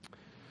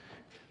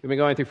We've been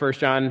going through 1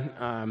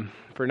 John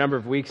for a number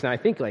of weeks now, I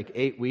think like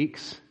 8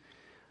 weeks,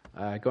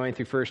 going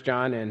through 1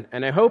 John.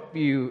 And I hope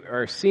you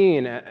are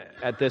seeing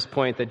at this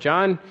point that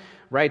John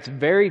writes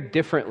very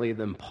differently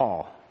than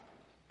Paul.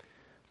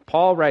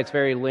 Paul writes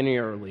very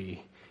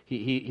linearly.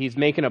 He's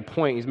making a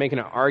point, he's making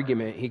an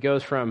argument. He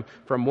goes from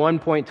one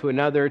point to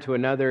another.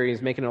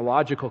 He's making a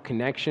logical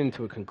connection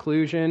to a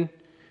conclusion.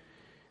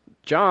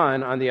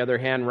 John, on the other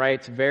hand,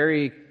 writes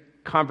very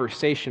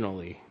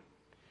conversationally.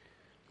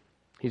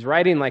 He's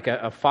writing like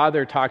a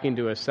father talking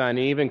to a son.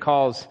 He even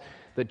calls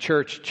the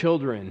church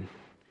children.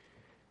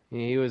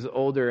 He was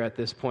older at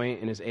this point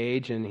in his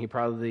age, and he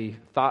probably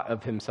thought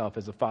of himself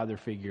as a father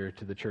figure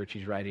to the church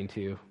he's writing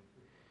to.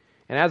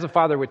 And as a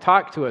father would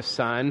talk to a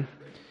son,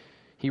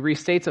 he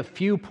restates a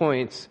few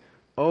points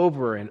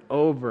over and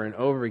over and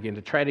over again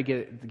to try to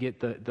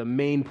get the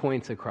main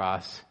points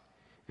across.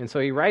 And so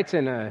he writes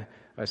in a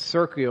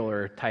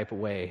circular type of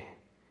way,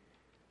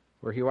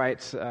 where he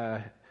writes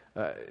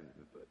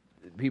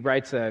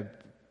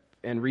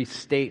and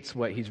restates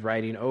what he's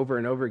writing over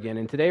and over again.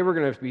 And today we're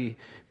going to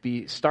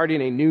be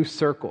starting a new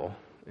circle,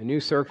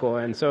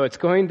 and so it's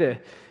going to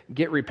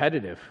get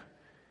repetitive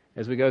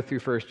as we go through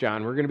 1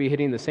 John. We're going to be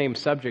hitting the same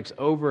subjects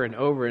over and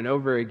over and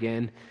over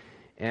again,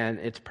 and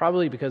it's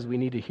probably because we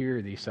need to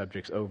hear these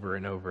subjects over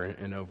and over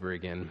and over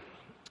again.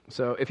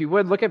 So if you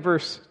would, look at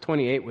verse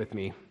 28 with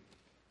me.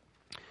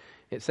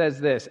 It says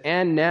this,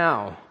 "And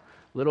now,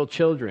 little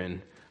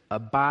children,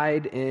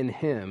 abide in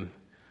him,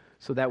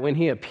 so that when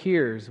he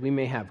appears, we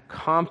may have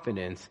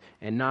confidence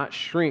and not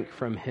shrink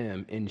from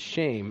him in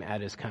shame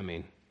at his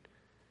coming."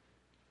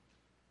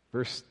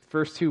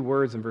 First two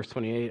words in verse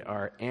 28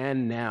 are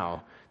 "and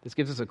now." This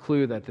gives us a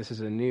clue that this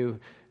is a new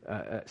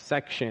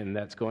section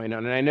that's going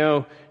on. And I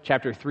know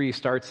chapter 3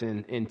 starts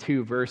in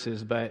 2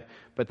 verses, but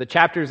the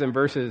chapters and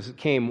verses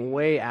came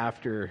way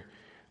after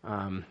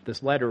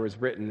this letter was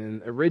written.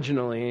 And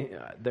originally,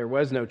 there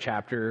was no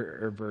chapter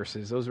or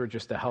verses. Those were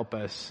just to help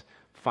us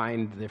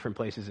find different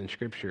places in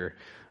Scripture.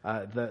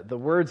 The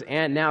words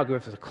 "and now"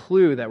 give us a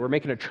clue that we're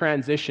making a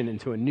transition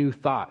into a new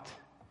thought.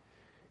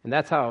 And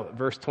that's how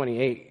verse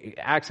 28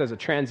 acts as a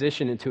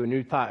transition into a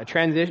new thought.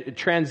 A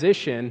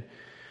transition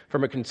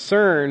from a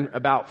concern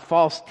about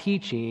false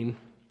teaching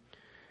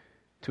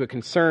to a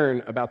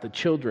concern about the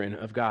children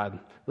of God.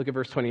 Look at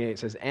verse 28. It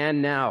says,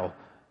 "And now,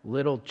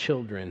 little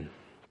children."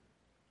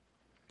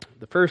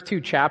 The first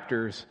 2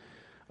 chapters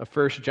of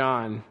 1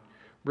 John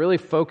really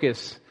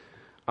focus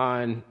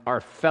on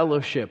our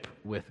fellowship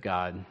with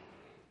God.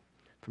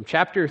 From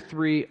chapter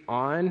 3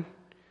 on,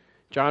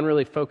 John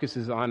really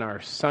focuses on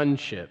our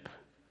sonship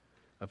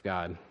of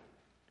God.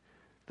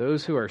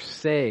 Those who are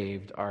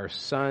saved are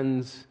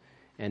sons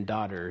and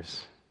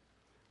daughters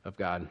of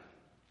God.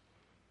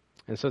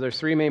 And so there's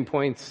 3 main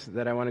points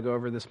that I want to go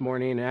over this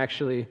morning. And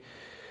actually,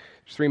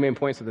 there's 3 main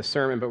points of the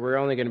sermon, but we're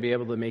only going to be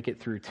able to make it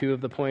through 2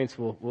 of the points.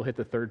 We'll hit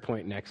the 3rd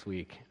point next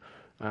week.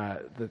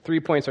 The 3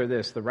 points are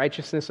this: the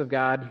righteousness of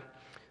God,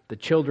 the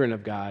children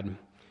of God,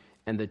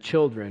 and the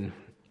children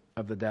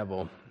of the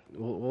devil.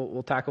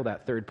 We'll tackle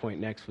that 3rd point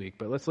next week,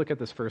 but let's look at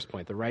this first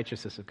point, the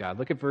righteousness of God.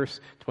 Look at verse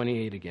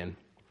 28 again.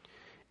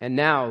 "And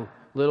now,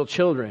 little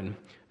children,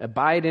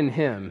 abide in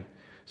him,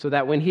 so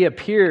that when he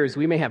appears,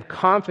 we may have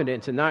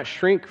confidence and not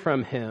shrink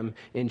from him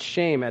in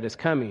shame at his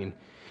coming.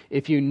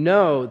 If you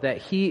know that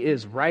he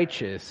is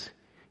righteous,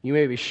 you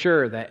may be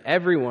sure that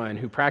everyone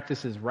who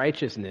practices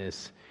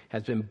righteousness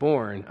has been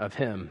born of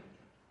him."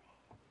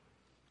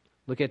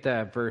 Look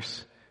at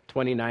verse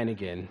 29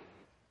 again.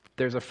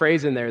 There's a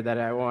phrase in there that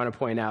I want to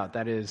point out.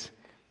 That is,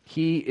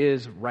 "He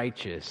is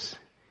righteous."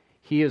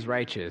 He is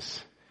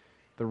righteous.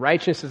 The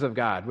righteousness of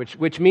God,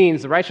 which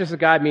means, the righteousness of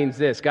God means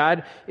this: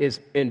 God is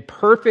in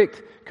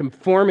perfect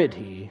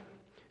conformity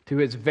to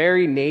his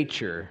very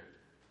nature,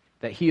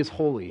 that he is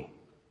holy.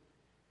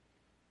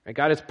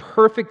 God is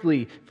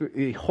perfectly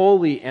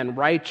holy and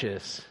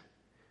righteous.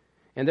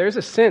 And there's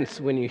a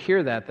sense when you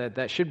hear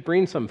that should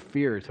bring some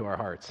fear to our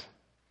hearts.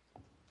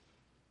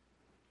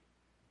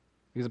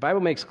 Because the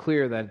Bible makes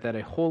clear that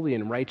a holy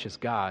and righteous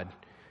God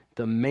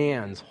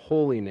demands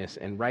holiness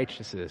and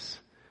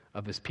righteousness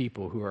of his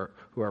people who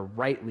are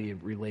rightly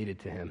related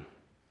to him.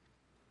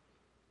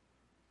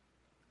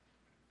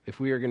 If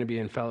we are going to be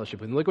in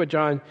fellowship. And look what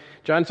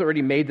John's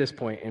already made this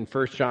point in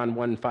 1 John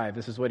 1:5.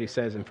 This is what he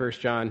says in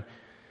 1 John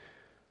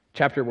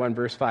chapter 1,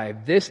 verse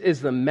 5. "This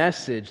is the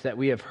message that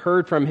we have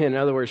heard from him." In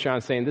other words,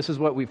 John's saying, this is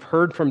what we've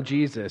heard from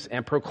Jesus,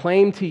 "and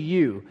proclaim to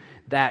you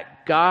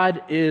that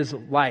God is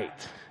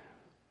light,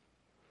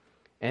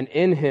 and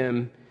in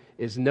him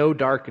is no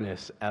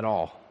darkness at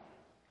all."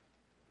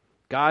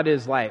 God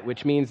is light,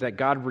 which means that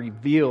God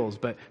reveals,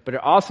 but it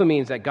also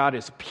means that God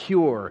is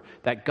pure,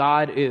 that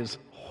God is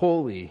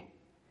holy.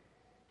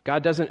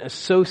 God doesn't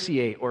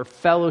associate or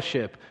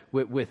fellowship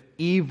with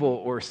evil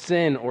or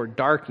sin or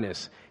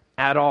darkness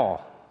at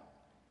all.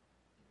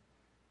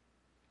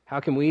 How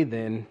can we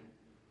then,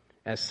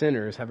 as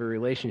sinners, have a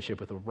relationship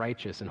with a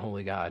righteous and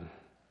holy God?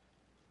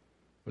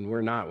 When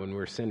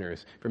we're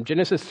sinners. From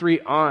Genesis 3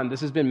 on,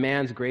 this has been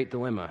man's great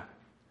dilemma.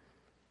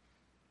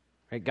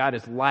 Right? God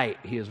is light,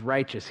 he is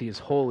righteous, he is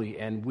holy,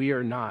 and we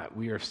are not.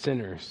 We are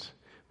sinners.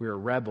 We are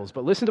rebels.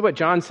 But listen to what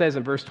John says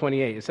in verse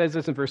 28. It says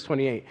this in verse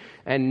 28.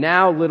 And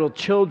now, little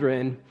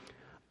children,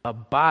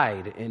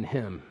 abide in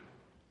him.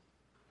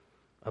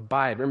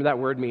 Abide. Remember that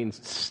word means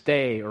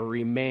stay or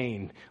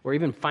remain or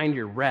even find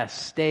your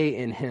rest. Stay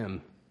in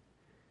him.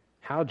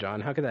 How,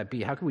 John? How could that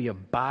be? How can we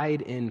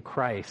abide in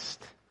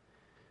Christ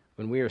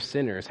when we are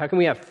sinners? How can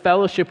we have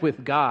fellowship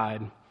with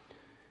God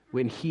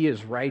when he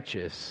is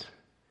righteous?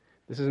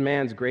 This is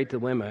man's great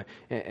dilemma.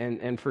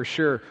 And for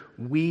sure,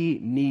 we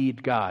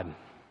need God.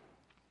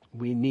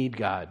 We need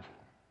God.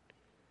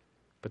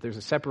 But there's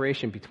a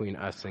separation between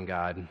us and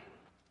God,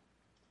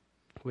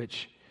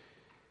 which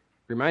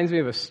reminds me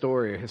of a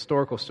story, a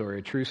historical story,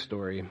 a true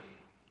story.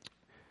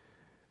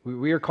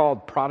 We are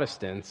called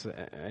Protestants.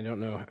 I don't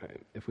know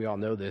if we all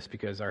know this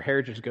because our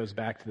heritage goes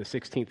back to the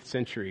 16th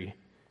century,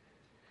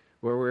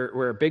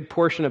 where a big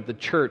portion of the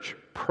church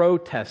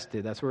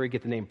protested. That's where we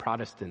get the name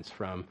Protestants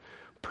from.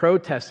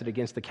 Protested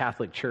against the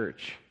Catholic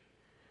Church.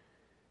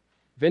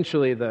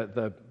 Eventually,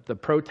 the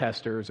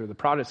protesters or the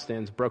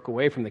Protestants broke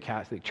away from the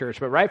Catholic Church.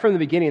 But right from the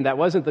beginning, that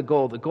wasn't the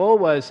goal. The goal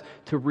was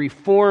to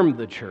reform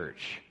the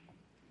church.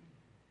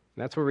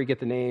 And that's where we get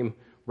the name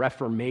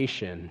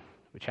Reformation,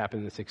 which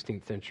happened in the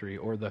 16th century,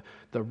 or the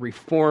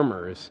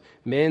reformers,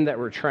 men that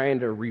were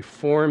trying to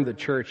reform the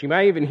church. You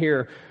might even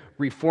hear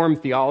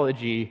Reformed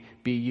theology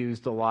be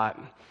used a lot.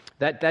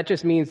 That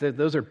just means that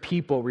those are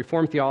people,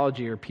 Reformed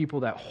theology are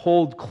people that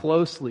hold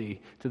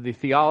closely to the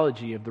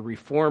theology of the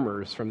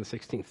reformers from the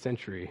 16th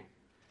century.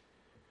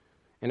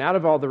 And out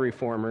of all the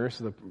reformers,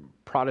 the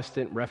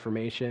Protestant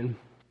Reformation,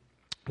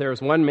 there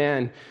was one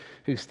man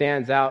who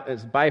stands out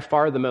as by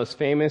far the most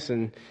famous,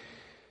 and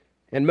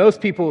most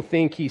people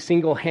think he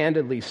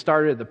single-handedly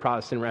started the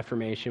Protestant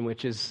Reformation,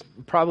 which is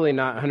probably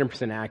not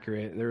 100%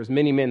 accurate. There was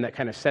many men that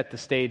kind of set the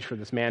stage for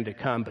this man to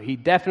come, but he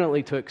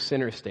definitely took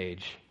center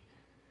stage.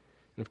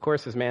 And of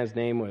course, this man's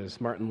name was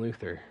Martin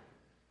Luther.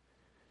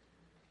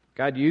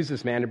 God used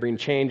this man to bring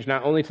change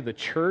not only to the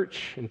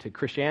church and to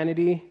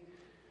Christianity,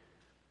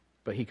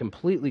 but he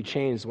completely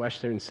changed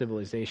Western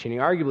civilization. He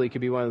arguably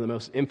could be one of the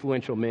most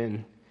influential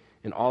men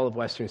in all of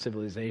Western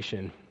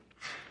civilization.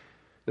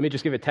 Let me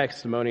just give a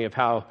testimony of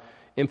how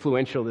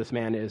influential this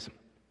man is.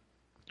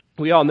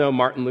 We all know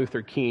Martin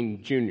Luther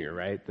King Jr.,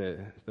 right?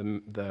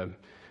 The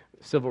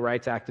civil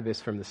rights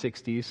activist from the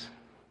 60s,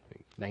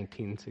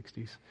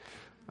 1960s.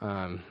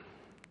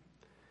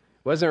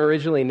 Wasn't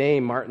originally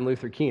named Martin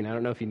Luther King. I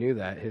don't know if you knew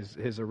that.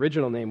 His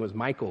original name was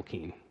Michael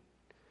King.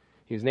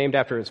 He was named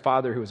after his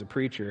father, who was a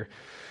preacher.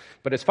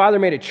 But his father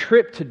made a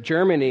trip to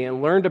Germany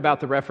and learned about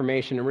the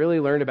Reformation and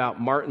really learned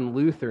about Martin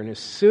Luther. And as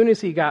soon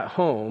as he got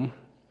home,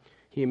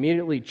 he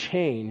immediately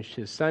changed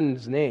his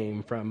son's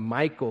name from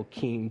Michael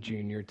King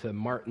Jr. to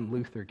Martin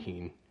Luther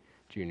King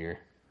Jr.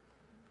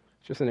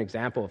 It's just an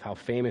example of how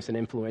famous and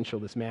influential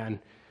this man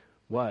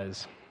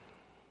was.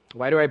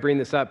 Why do I bring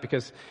this up?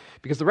 Because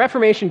the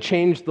Reformation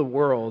changed the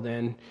world,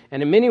 and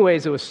in many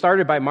ways it was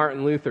started by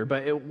Martin Luther,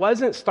 but it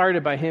wasn't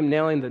started by him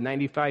nailing the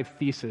 95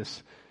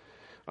 Theses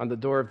on the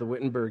door of the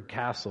Wittenberg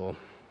Castle.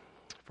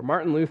 For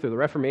Martin Luther, the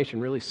Reformation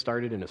really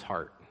started in his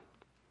heart.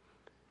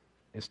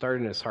 It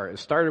started in his heart. It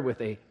started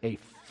with a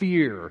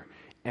fear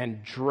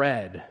and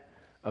dread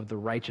of the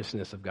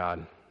righteousness of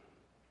God.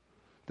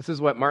 This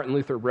is what Martin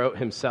Luther wrote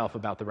himself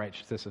about the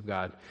righteousness of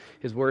God.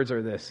 His words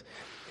are this: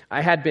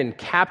 I had been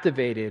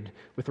captivated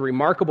with a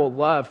remarkable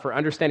love for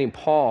understanding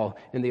Paul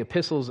in the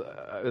epistle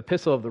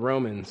of the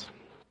Romans.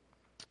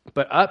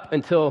 But up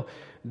until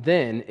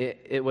then,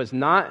 it was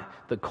not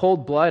the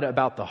cold blood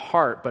about the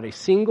heart, but a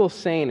single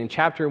saying in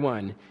chapter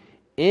 1,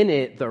 in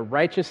it the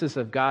righteousness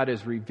of God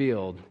is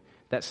revealed,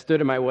 that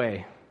stood in my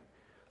way.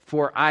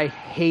 For I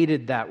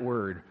hated that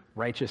word,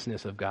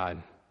 righteousness of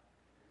God,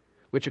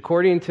 which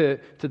according to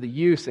the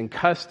use and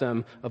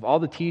custom of all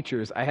the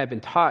teachers, I had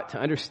been taught to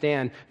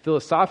understand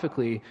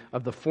philosophically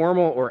of the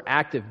formal or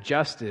active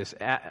justice,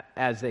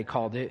 as they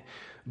called it,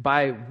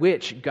 by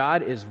which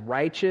God is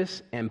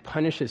righteous and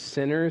punishes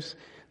sinners,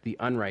 the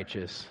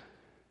unrighteous.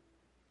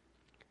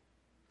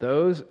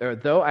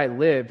 Though I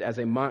lived as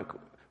a monk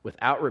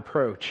without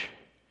reproach,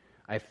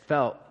 I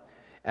felt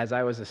as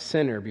I was a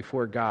sinner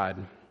before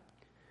God,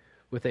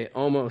 with a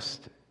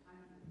most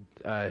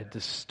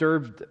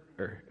disturbed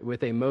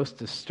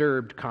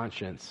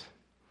conscience.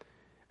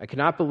 I could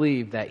not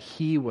believe that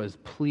he was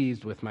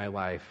pleased with my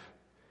life.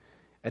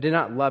 I did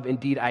not love,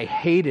 indeed, I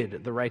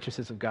hated the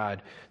righteousness of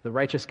God, the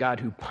righteous God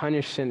who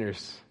punished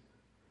sinners.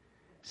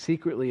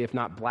 Secretly, if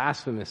not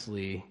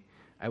blasphemously,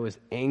 I was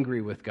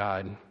angry with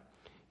God.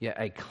 Yet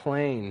I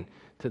clung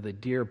to the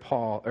dear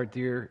Paul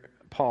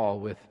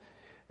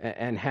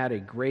and had a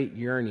great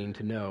yearning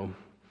to know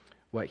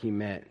what he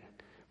meant.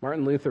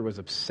 Martin Luther was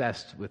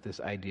obsessed with this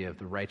idea of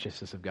the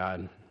righteousness of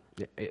God.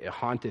 It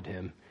haunted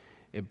him.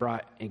 It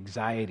brought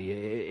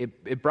anxiety.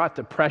 It brought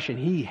depression.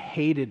 He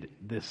hated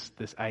this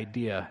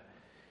idea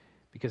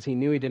because he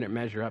knew he didn't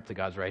measure up to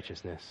God's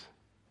righteousness.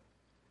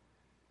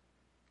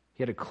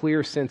 He had a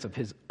clear sense of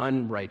his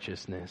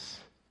unrighteousness.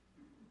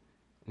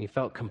 And he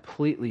felt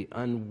completely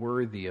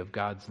unworthy of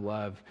God's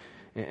love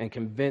and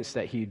convinced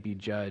that he'd be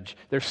judged.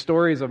 There's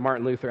stories of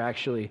Martin Luther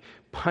actually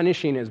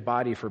punishing his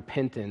body for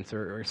penance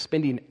or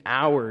spending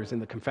hours in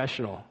the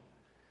confessional.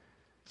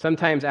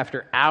 Sometimes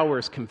after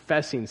hours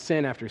confessing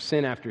sin after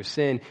sin after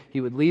sin, he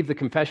would leave the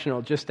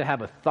confessional just to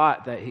have a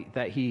thought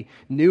that he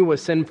knew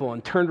was sinful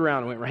and turned around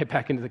and went right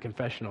back into the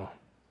confessional.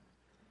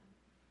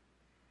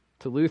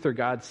 To Luther,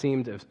 God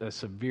seemed a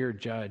severe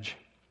judge.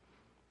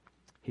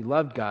 He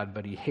loved God,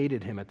 but he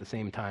hated him at the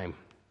same time.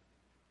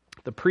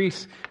 The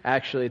priests,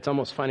 actually, it's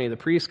almost funny, the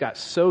priests got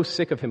so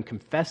sick of him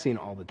confessing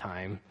all the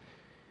time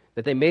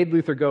that they made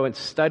Luther go and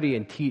study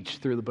and teach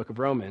through the book of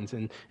Romans.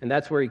 And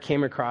that's where he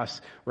came across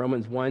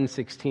Romans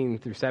 1:16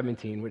 through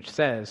 17, which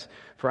says,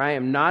 "For I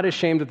am not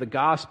ashamed of the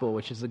gospel,"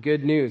 which is the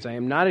good news. "I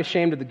am not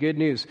ashamed of the good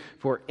news,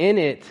 for in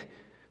it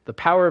the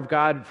power of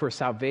God for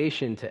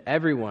salvation to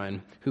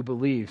everyone who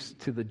believes,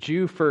 to the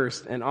Jew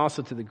first and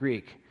also to the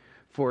Greek.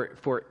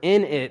 For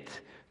in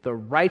it the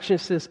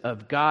righteousness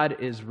of God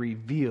is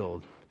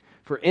revealed."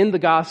 For in the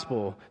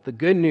gospel, the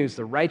good news,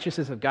 the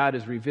righteousness of God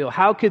is revealed.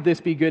 How could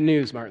this be good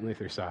news, Martin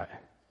Luther thought?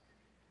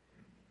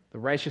 The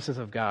righteousness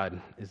of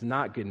God is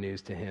not good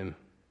news to him.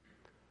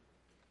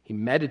 He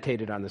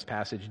meditated on this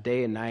passage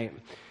day and night,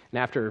 and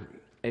after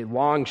a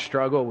long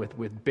struggle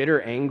with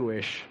bitter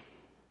anguish,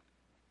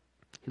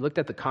 he looked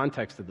at the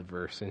context of the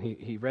verse, and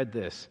he read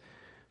this.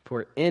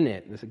 For in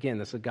it, this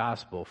is the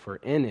gospel, for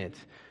in it,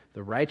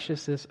 the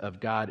righteousness of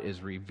God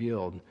is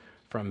revealed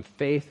from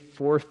faith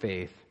for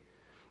faith,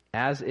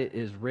 as it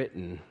is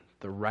written,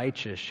 the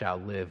righteous shall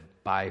live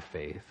by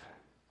faith.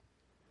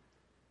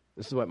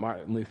 This is what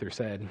Martin Luther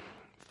said.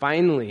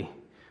 Finally,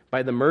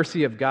 by the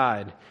mercy of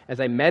God, as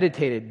I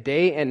meditated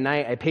day and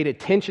night, I paid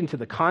attention to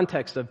the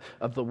context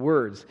of the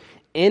words.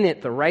 In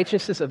it, the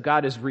righteousness of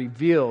God is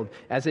revealed,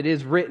 as it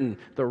is written,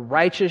 the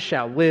righteous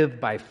shall live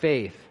by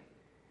faith.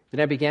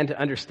 Then I began to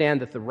understand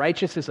that the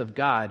righteousness of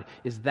God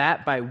is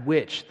that by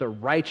which the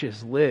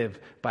righteous live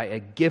by a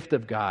gift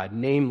of God,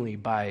 namely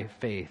by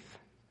faith.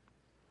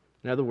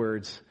 In other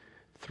words,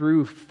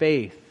 through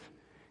faith,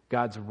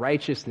 God's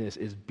righteousness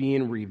is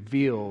being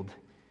revealed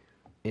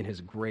in his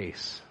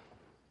grace.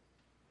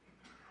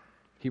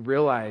 He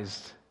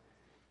realized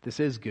this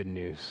is good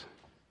news.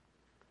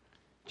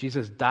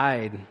 Jesus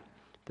died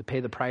to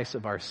pay the price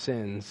of our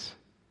sins,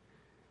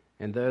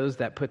 and those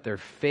that put their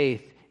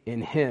faith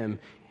in him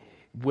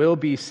will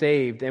be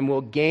saved and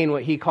will gain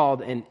what he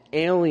called an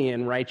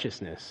alien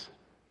righteousness,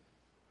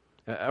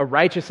 a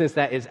righteousness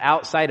that is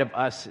outside of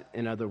us,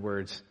 in other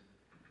words.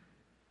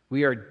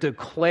 We are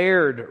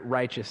declared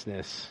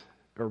righteousness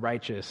or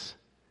righteous.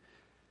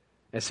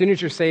 As soon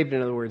as you're saved,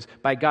 in other words,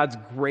 by God's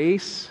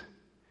grace,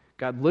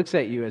 God looks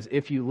at you as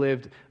if you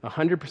lived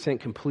 100%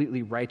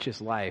 completely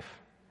righteous life.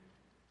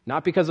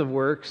 Not because of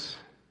works,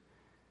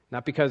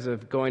 not because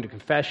of going to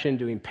confession,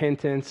 doing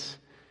penance,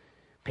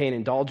 paying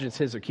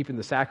indulgences, or keeping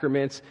the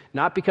sacraments,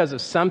 not because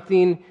of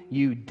something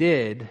you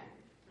did,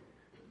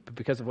 but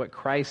because of what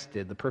Christ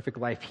did, the perfect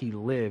life he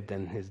lived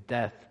and his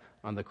death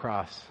on the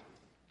cross.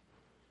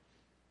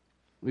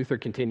 Luther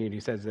continued, he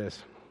says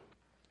this,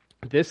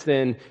 "This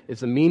then is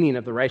the meaning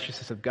of the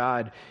righteousness of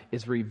God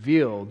is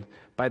revealed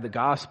by the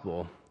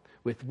gospel,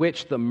 with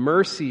which the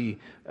mercy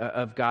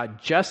of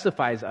God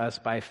justifies us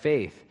by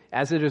faith.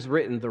 As it is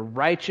written, the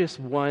righteous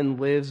one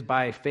lives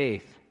by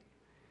faith.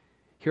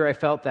 Here I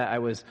felt that I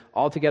was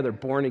altogether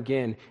born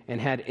again and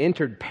had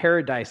entered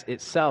paradise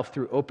itself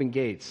through open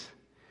gates.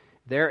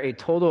 There a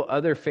total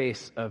other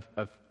face of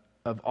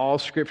all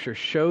Scripture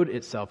showed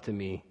itself to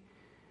me.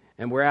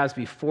 And whereas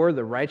before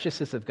the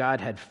righteousness of God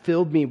had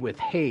filled me with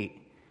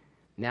hate,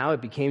 now it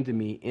became to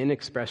me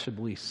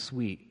inexpressibly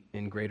sweet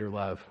in greater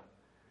love.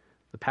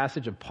 The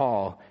passage of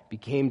Paul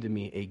became to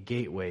me a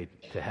gateway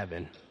to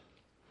heaven."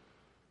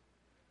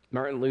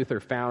 Martin Luther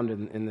found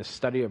in the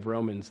study of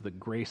Romans the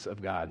grace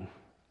of God.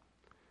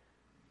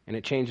 And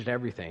it changed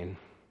everything.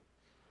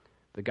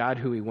 The God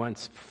who he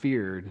once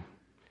feared,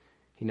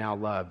 he now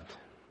loved.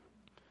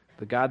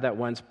 The God that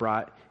once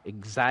brought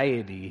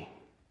anxiety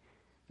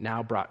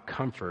now brought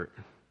comfort.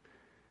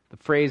 The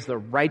phrase, the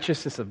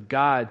righteousness of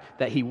God,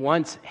 that he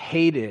once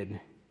hated,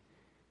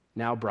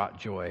 now brought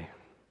joy.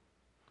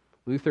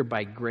 Luther,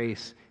 by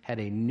grace, had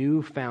a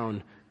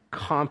newfound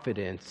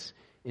confidence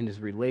in his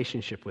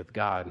relationship with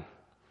God.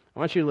 I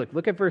want you to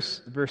look at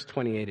verse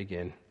 28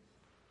 again.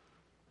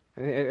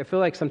 I feel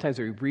like sometimes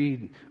we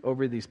read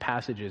over these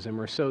passages and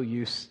we're so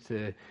used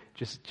to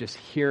just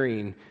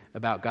hearing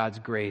about God's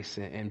grace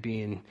and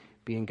being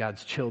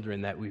God's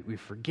children that we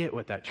forget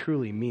what that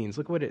truly means.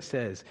 Look what it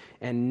says.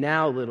 "And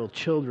now, little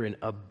children,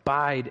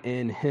 abide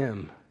in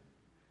him."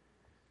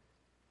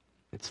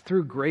 It's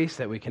through grace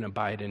that we can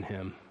abide in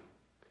him.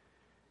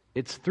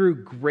 It's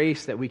through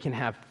grace that we can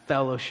have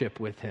fellowship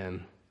with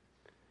him.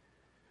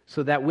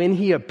 So that when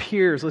he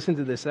appears, listen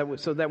to this,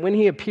 so that when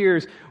he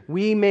appears,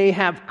 we may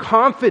have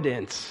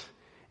confidence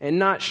and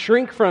not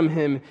shrink from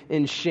him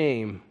in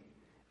shame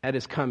at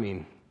his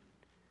coming.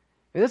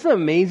 And that's an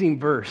amazing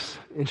verse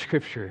in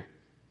Scripture.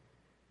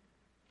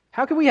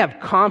 How can we have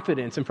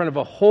confidence in front of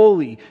a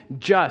holy,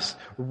 just,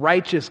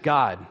 righteous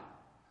God?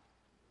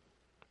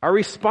 Our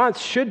response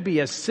should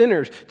be, as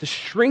sinners, to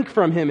shrink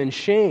from him in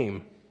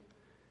shame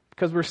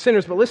because we're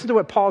sinners. But listen to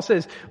what Paul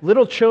says.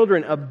 Little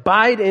children,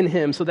 abide in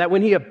him so that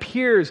when he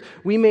appears,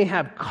 we may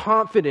have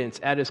confidence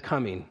at his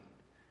coming.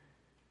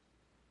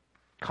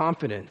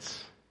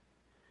 Confidence.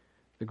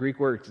 The Greek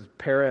word is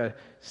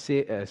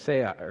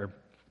parasaya, or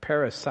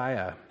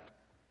parasaya.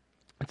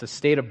 It's a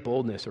state of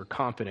boldness or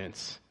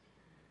confidence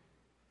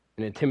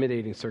in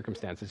intimidating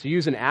circumstances. You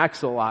use in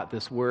Acts a lot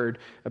this word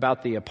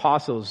about the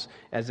apostles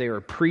as they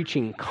were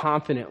preaching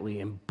confidently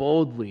and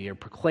boldly, or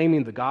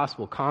proclaiming the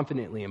gospel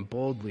confidently and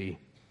boldly.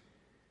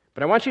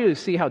 But I want you to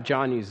see how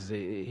John uses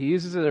it. He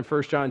uses it in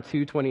 1 John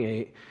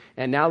 2:28,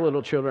 and now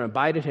little children,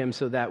 abide in him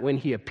so that when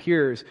he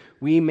appears,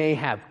 we may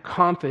have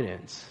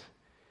confidence.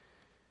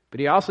 But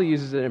he also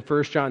uses it in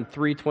 1 John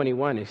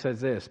 3:21. He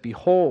says this,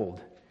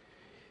 behold,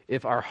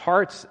 if our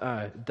hearts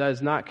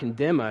does not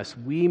condemn us,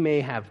 we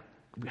may have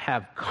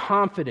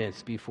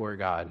confidence before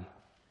God.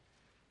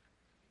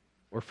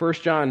 Or 1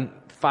 John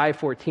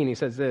 5:14, he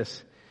says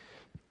this,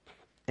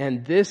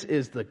 and this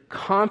is the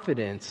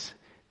confidence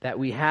that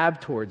we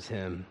have towards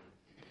him,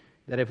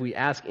 that if we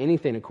ask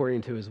anything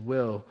according to his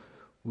will,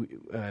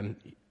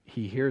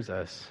 he hears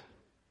us.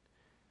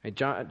 Right?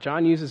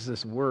 John uses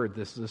this word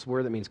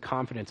that means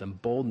confidence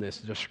and boldness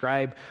to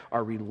describe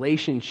our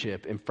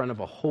relationship in front of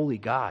a holy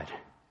God.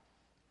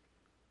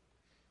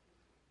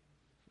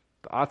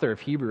 The author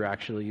of Hebrew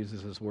actually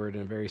uses this word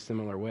in a very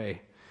similar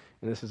way.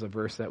 And this is a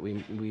verse that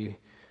we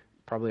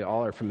probably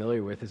all are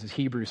familiar with. This is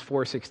Hebrews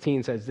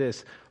 4:16 says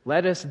this,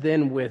 let us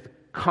then with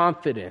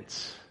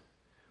confidence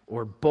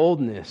or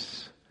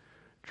boldness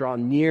draw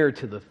near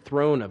to the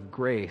throne of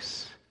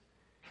grace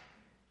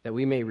that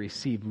we may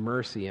receive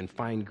mercy and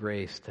find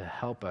grace to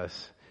help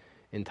us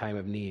in time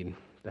of need,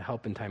 to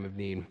help in time of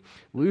need.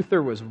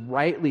 Luther was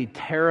rightly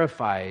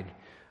terrified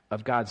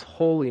of God's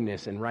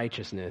holiness and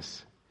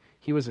righteousness.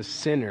 He was a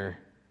sinner,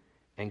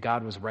 and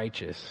God was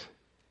righteous.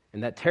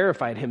 And that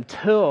terrified him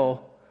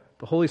till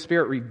the Holy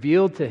Spirit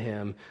revealed to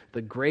him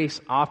the grace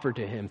offered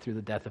to him through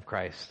the death of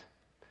Christ.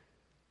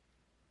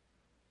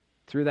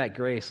 Through that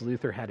grace,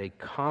 Luther had a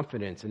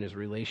confidence in his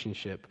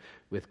relationship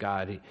with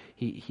God.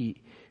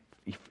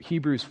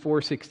 Hebrews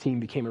 4:16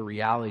 became a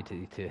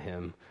reality to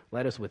him.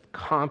 Let us with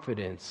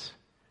confidence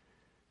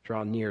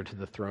draw near to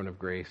the throne of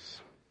grace.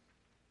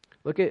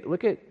 Look at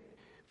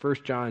 1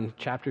 John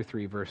chapter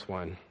 3, verse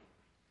 1.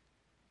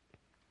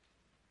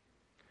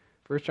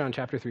 1 John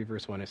chapter 3,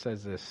 verse 1, it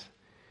says this,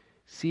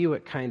 see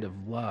what kind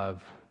of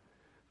love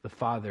the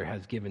Father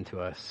has given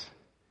to us,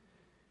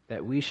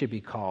 that we should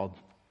be called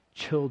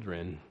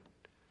children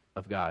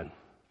of God.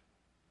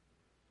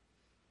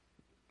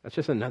 That's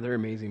just another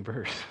amazing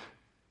verse.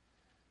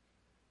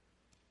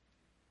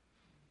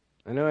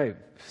 I know I've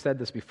said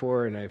this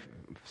before, and I've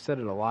said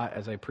it a lot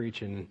as I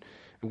preach, and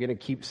I'm going to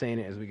keep saying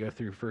it as we go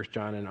through 1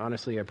 John, and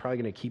honestly, I'm probably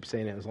going to keep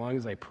saying it as long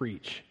as I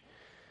preach.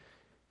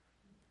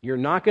 You're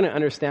not going to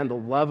understand the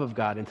love of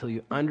God until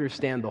you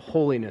understand the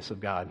holiness of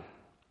God.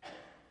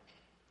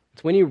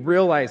 It's when you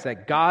realize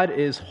that God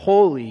is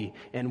holy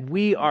and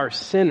we are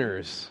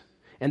sinners,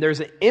 and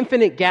there's an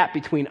infinite gap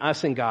between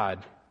us and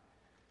God,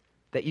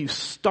 that you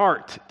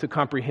start to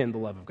comprehend the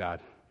love of God.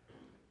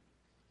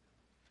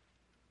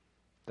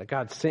 That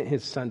God sent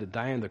his Son to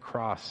die on the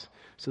cross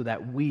so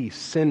that we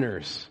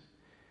sinners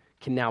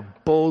can now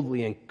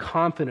boldly and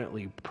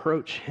confidently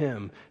approach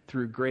him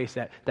through grace,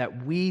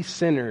 that we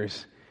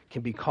sinners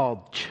can be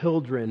called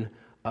children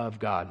of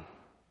God.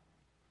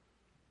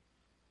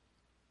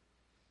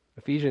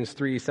 Ephesians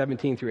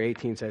 3:17 through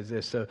 18 says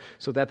this,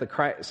 so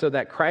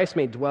that Christ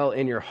may dwell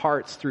in your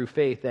hearts through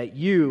faith, that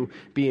you,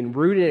 being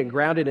rooted and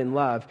grounded in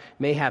love,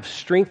 may have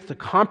strength to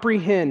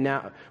comprehend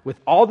now with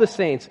all the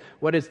saints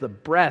what is the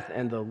breadth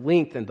and the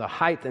length and the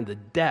height and the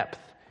depth,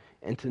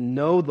 and to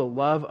know the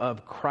love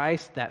of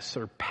Christ that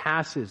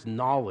surpasses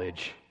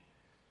knowledge,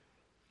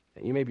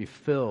 that you may be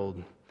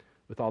filled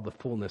with all the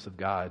fullness of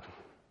God.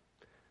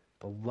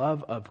 The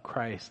love of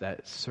Christ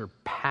that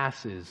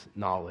surpasses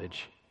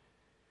knowledge.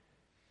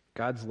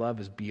 God's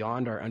love is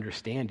beyond our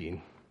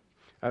understanding.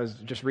 I was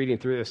just reading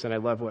through this, and I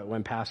love what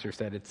one pastor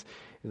said. It's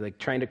like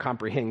trying to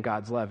comprehend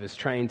God's love is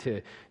trying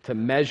to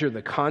measure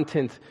the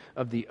content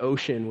of the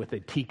ocean with a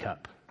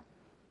teacup.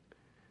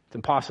 It's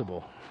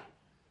impossible.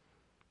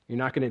 You're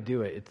not going to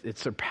do it. It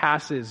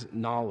surpasses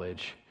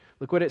knowledge.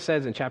 Look what it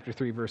says in chapter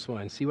 3, verse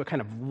 1. See what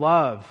kind of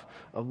love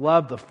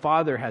the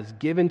Father has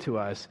given to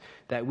us,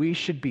 that we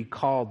should be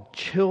called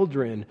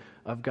children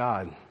of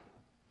God.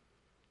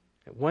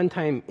 At one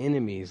time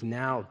enemies,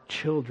 now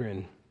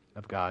children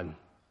of God.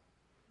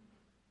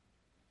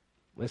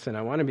 Listen,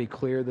 I want to be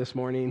clear this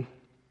morning.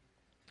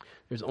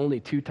 There's only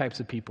two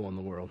types of people in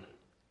the world.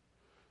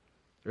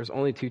 There's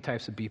only two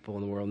types of people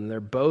in the world, and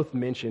they're both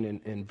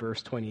mentioned in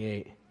verse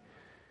 28.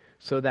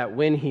 So that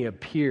when he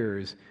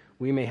appears,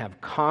 we may have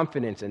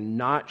confidence and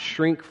not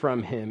shrink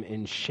from him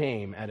in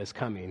shame at his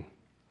coming.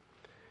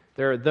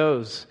 There are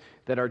those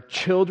that are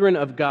children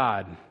of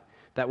God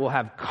that will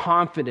have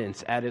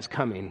confidence at his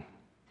coming.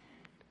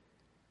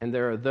 and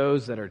there are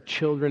those that are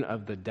children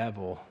of the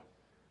devil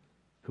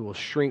who will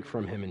shrink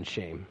from him in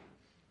shame.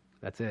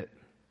 That's it.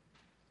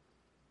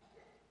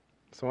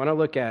 So I want to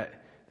look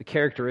at the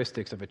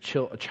characteristics of a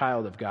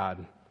child of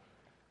God.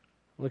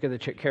 Look at the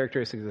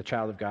characteristics of the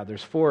child of God.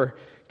 There's 4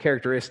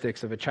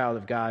 characteristics of a child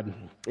of God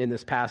in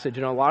this passage,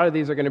 and a lot of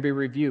these are going to be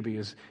reviewed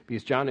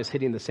because John is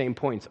hitting the same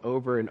points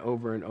over and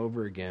over and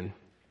over again.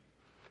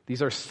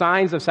 These are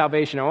signs of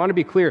salvation. I want to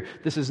be clear,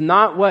 this is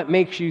not what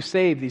makes you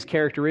saved, these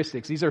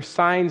characteristics. These are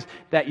signs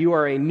that you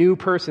are a new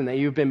person, that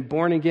you've been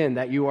born again,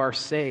 that you are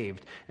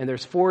saved. And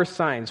there's 4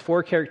 signs,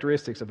 4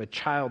 characteristics of a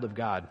child of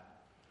God.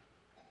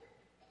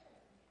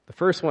 The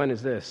first one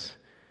is this,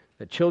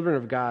 that children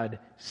of God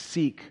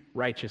seek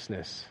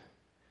righteousness.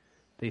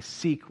 They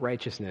seek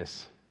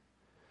righteousness.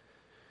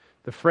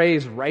 The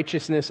phrase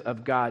righteousness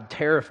of God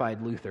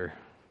terrified Luther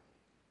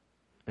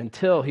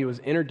until he was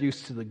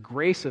introduced to the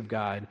grace of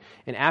God.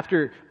 And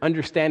after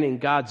understanding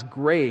God's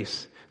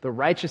grace, the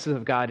righteousness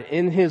of God,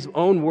 in his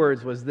own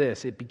words, was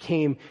this: it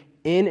became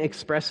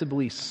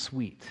inexpressibly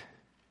sweet.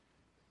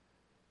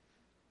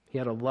 He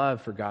had a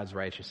love for God's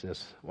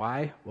righteousness.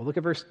 Why? Well, look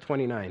at verse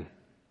 29.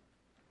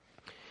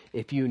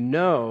 If you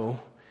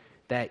know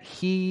that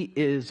he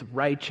is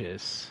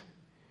righteous,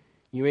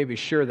 you may be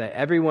sure that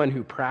everyone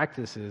who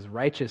practices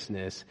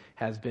righteousness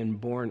has been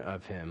born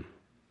of him.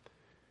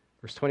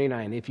 Verse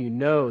 29, if you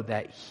know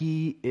that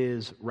he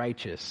is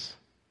righteous.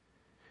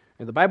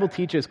 And the Bible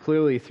teaches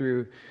clearly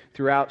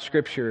throughout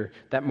Scripture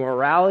that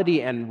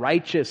morality and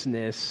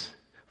righteousness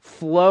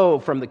flow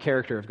from the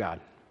character of God.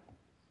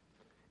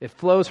 It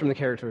flows from the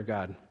character of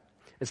God.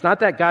 It's not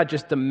that God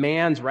just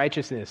demands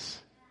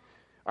righteousness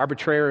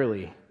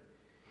arbitrarily.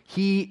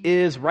 He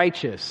is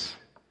righteous.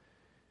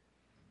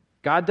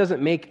 God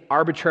doesn't make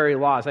arbitrary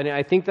laws.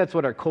 I think that's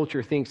what our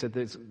culture thinks, that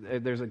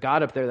there's a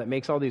God up there that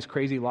makes all these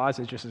crazy laws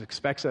and just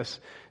expects us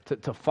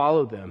to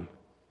follow them.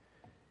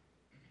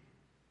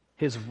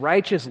 His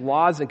righteous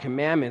laws and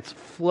commandments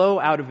flow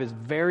out of his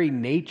very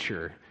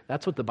nature.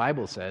 That's what the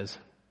Bible says.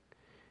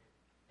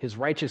 His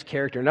righteous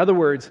character. In other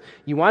words,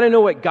 you want to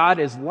know what God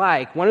is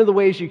like, one of the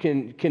ways you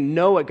can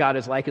know what God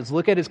is like is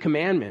look at his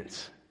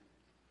commandments.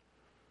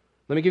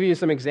 Let me give you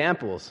some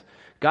examples.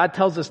 God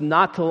tells us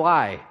not to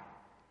lie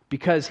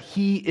because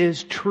he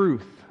is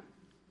truth.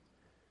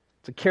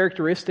 It's a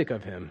characteristic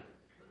of him.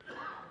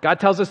 God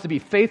tells us to be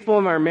faithful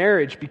in our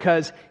marriage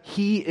because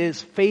he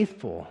is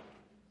faithful.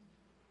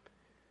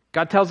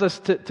 God tells us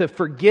to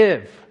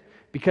forgive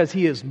because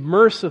he is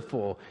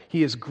merciful,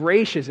 he is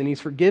gracious, and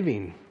he's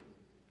forgiving.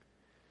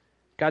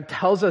 God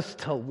tells us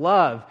to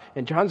love,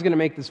 and John's going to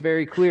make this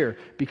very clear,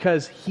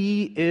 because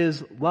he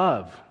is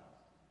love.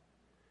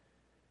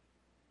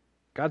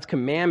 God's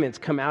commandments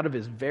come out of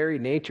his very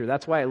nature.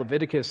 That's why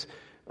Leviticus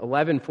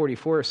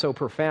 11:44 is so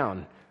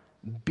profound.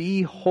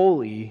 Be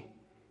holy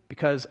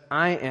because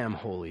I am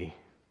holy.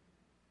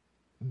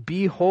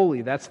 Be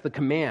holy, that's the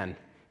command.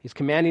 He's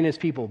commanding his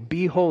people,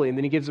 be holy, and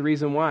then he gives the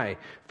reason why.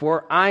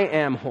 For I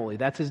am holy,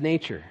 that's his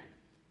nature.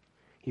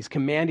 He's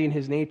commanding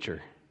his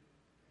nature.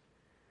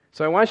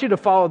 So I want you to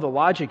follow the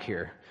logic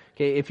here.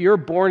 Okay, if you're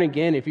born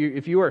again, if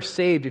you are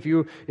saved, if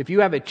you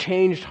have a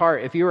changed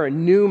heart, if you are a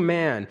new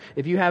man,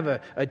 if you have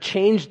a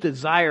changed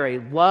desire, a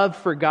love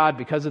for God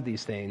because of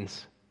these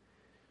things,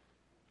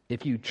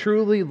 if you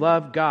truly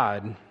love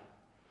God,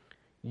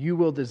 you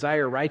will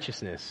desire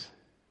righteousness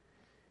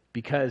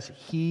because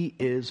he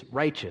is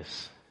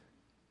righteous.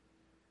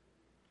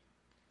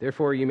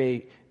 Therefore, you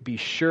may be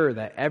sure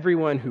that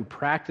everyone who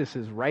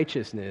practices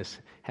righteousness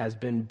has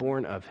been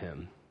born of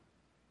him.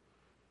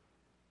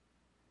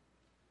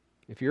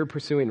 If you're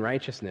pursuing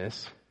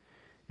righteousness,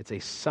 it's a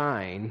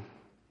sign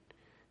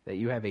that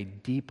you have a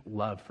deep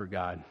love for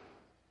God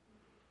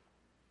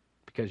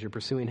because you're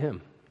pursuing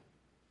him.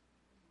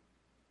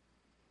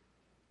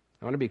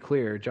 I want to be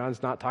clear,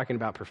 John's not talking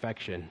about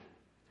perfection.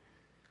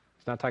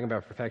 He's not talking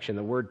about perfection.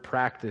 The word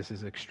practice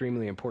is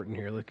extremely important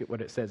here. Look at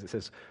what it says. It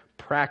says,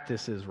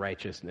 practices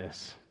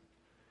righteousness.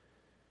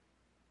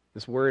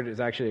 This word is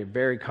actually a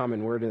very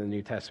common word in the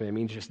New Testament. It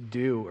means just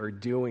do or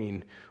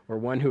doing or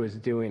one who is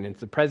doing. It's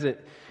the present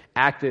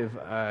active,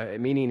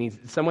 meaning he's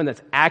someone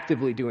that's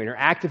actively doing or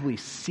actively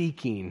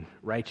seeking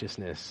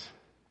righteousness.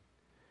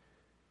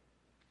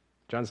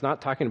 John's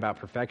not talking about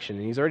perfection,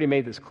 and he's already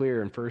made this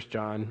clear in 1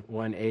 John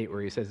 1:8,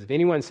 where he says, if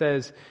anyone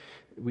says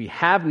we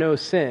have no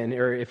sin,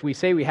 or if we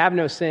say we have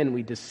no sin,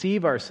 we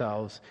deceive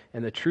ourselves,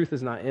 and the truth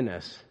is not in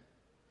us.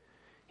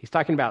 He's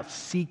talking about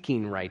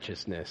seeking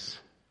righteousness,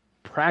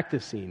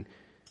 practicing,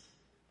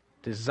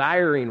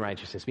 desiring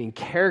righteousness, being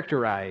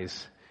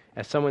characterized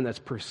as someone that's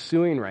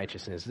pursuing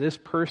righteousness. This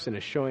person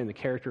is showing the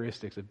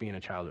characteristics of being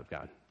a child of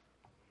God.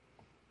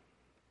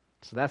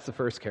 So that's the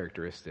first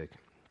characteristic.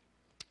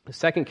 The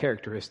second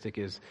characteristic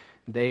is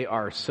they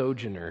are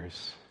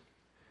sojourners,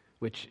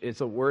 which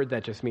is a word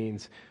that just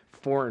means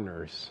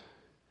foreigners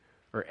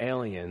or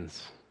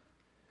aliens.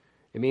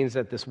 It means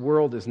that this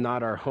world is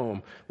not our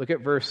home. Look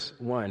at verse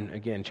 1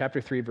 again, chapter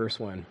 3, verse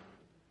 1.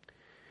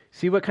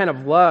 See what kind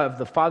of love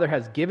the Father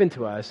has given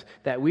to us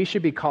that we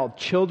should be called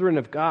children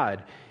of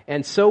God,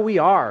 And so we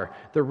are.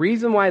 The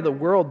reason why the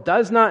world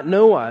does not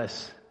know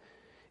us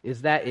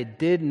is that it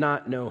did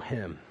not know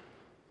him.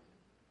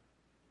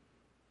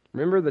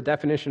 Remember the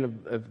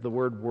definition of the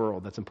word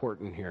world. That's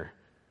important here.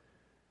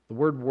 The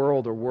word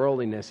world or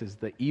worldliness is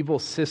the evil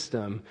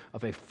system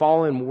of a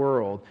fallen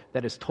world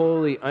that is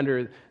totally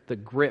under the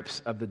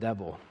grips of the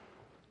devil.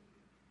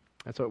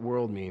 That's what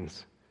world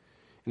means.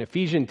 And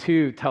Ephesians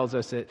 2 tells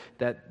us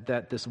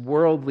that this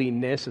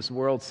worldliness, this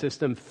world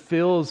system,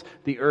 fills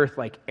the earth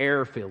like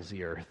air fills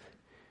the earth.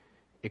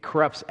 It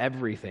corrupts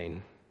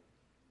everything.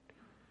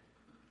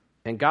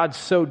 And God's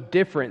so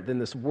different than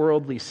this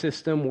worldly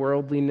system,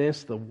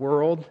 worldliness, the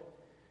world,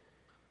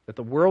 that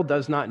the world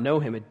does not know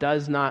him. It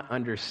does not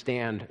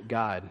understand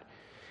God.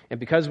 And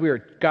because we are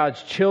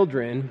God's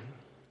children,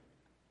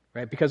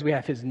 right, because we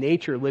have his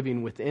nature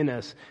living within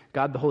us,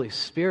 God the Holy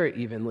Spirit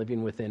even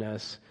living within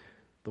us,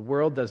 the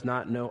world does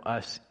not know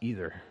us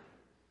either.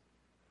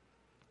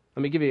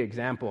 Let me give you an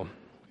example.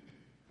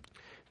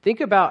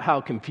 Think about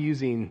how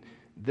confusing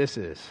this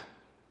is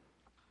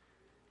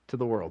to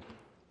the world.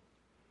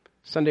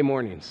 Sunday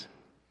mornings.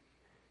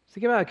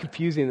 Think about how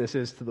confusing this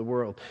is to the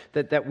world.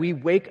 That we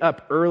wake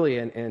up early,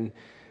 and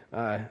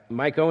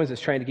Mike Owens is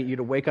trying to get you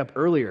to wake up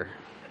earlier.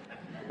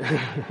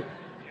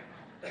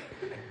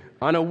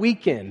 On a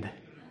weekend.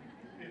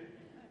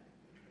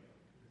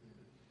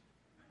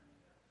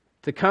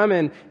 To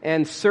come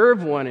and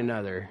serve one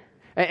another.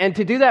 And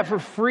to do that for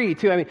free,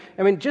 too.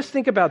 I mean, just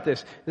think about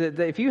this.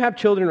 If you have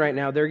children right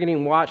now, they're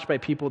getting watched by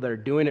people that are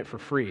doing it for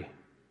free.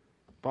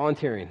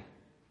 Volunteering.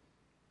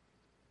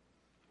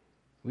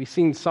 We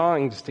sing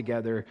songs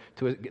together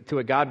to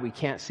a God we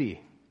can't see.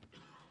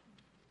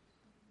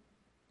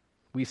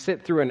 We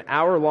sit through an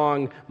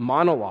hour-long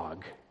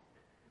monologue.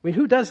 I mean,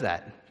 who does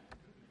that?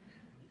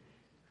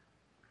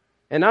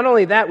 And not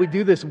only that, we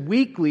do this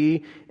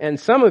weekly, and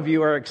some of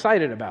you are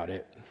excited about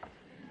it.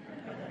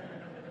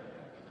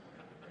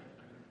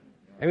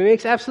 I mean, it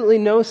makes absolutely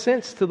no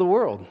sense to the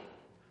world. I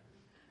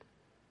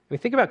mean,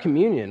 think about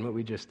communion, what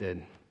we just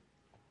did.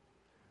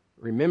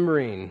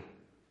 Remembering,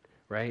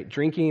 right?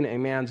 Drinking a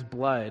man's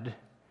blood,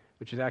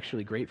 which is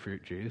actually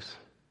grapefruit juice.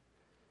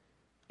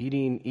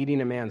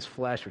 Eating a man's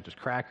flesh, which is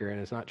cracker, and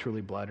it's not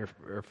truly blood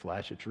or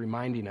flesh. It's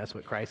reminding us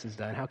what Christ has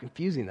done. How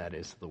confusing that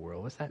is to the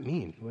world. What's that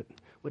mean?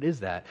 What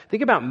is that?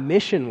 Think about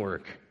mission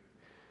work.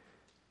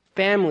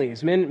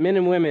 Families, men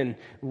and women,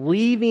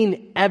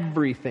 leaving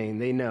everything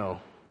they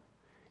know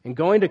and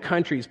going to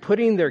countries,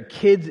 putting their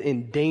kids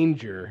in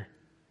danger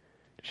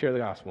to share the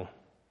gospel.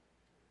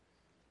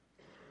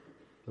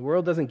 The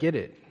world doesn't get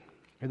it.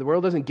 The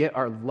world doesn't get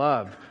our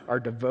love, our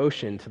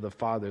devotion to the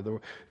Father.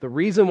 The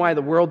reason why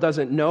the world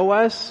doesn't know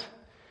us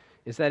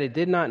is that it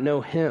did not know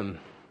him.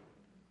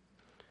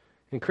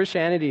 And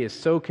Christianity is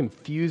so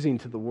confusing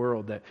to the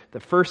world that the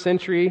first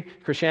century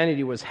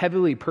Christianity was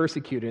heavily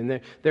persecuted.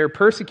 And they're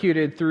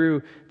persecuted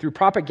through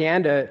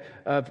propaganda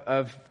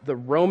of the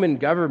Roman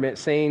government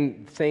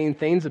saying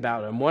things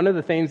about them. One of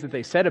the things that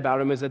they said about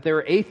them is that they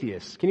were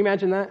atheists. Can you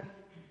imagine that?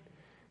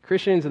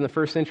 Christians in the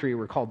first century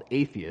were called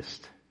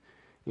atheists.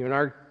 You know, in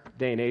our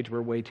day and age,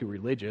 we're way too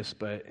religious,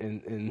 but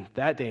in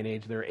that day and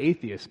age, they're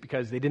atheists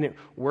because they didn't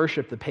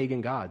worship the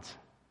pagan gods.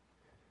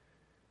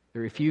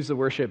 They refused to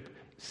worship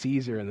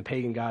Caesar and the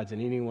pagan gods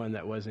and anyone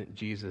that wasn't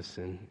Jesus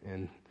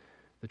and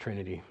the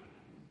Trinity.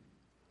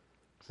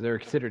 So they were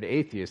considered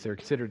atheists. They were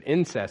considered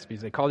incest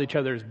because they called each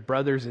other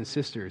brothers and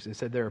sisters and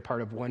said they were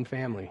part of one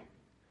family.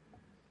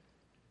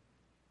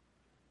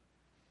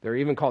 They were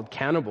even called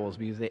cannibals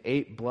because they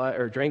ate blood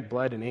or drank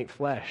blood and ate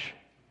flesh.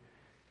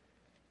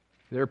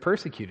 They were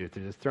persecuted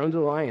through this, thrown to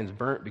the lions,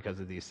 burnt because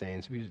of these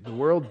things. The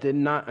world did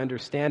not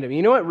understand them.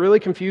 You know what really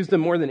confused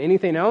them more than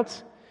anything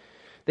else?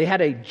 They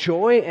had a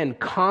joy and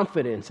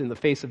confidence in the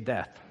face of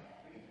death.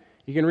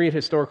 You can read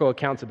historical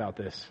accounts about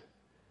this.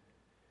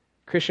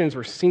 Christians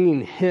were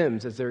singing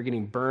hymns as they were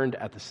getting burned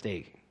at the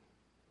stake.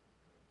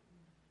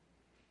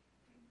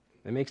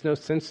 It makes no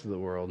sense to the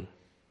world.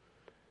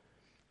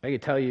 I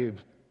could tell you,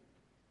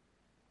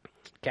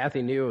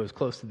 Kathy knew it was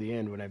close to the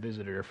end when I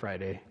visited her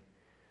Friday.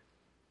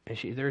 And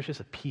there was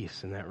just a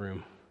peace in that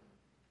room.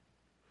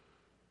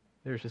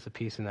 There was just a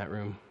peace in that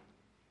room.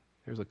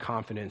 There was a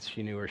confidence.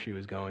 She knew where she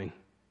was going.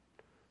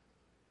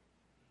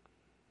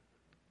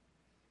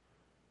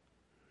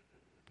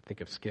 I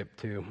think of Skip,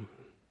 too.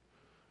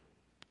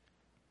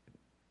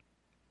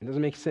 It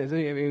doesn't make sense. I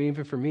mean,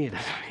 even for me, it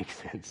doesn't make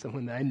sense.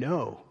 Someone that I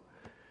know,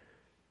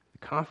 the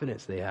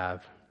confidence they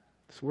have.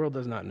 This world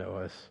does not know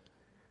us.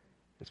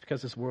 It's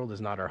because this world is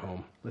not our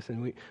home.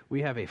 Listen,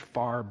 we have a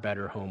far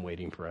better home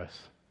waiting for us.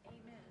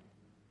 Amen.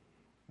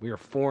 We are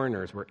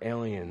foreigners, we're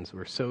aliens,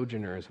 we're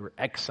sojourners, we're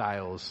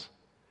exiles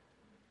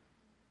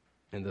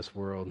in this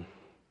world.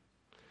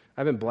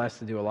 I've been blessed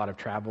to do a lot of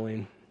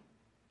traveling.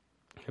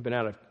 I've been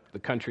out of the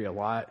country a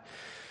lot.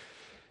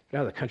 I've been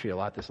out of the country a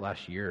lot this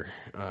last year.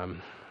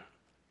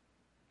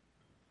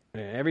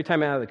 Every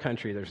time I'm out of the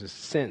country, there's a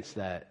sense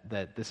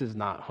that this is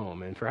not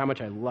home. And for how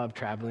much I love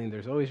traveling,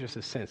 there's always just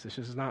a sense this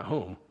is not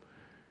home.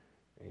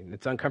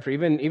 It's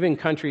uncomfortable. Even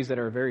countries that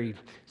are very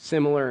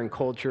similar in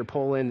culture,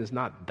 Poland is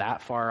not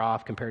that far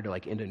off compared to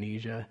like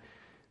Indonesia.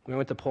 When I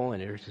went to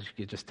Poland, you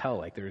could just tell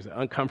like there's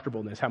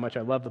uncomfortableness, how much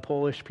I love the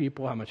Polish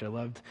people, how much I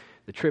loved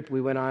the trip we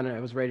went on, and I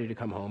was ready to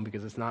come home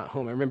because it's not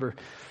home. I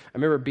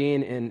remember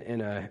being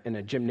in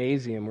a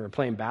gymnasium. We were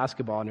playing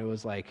basketball, and it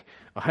was like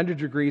 100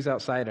 degrees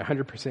outside,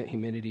 100%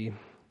 humidity.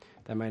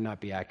 That might not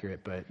be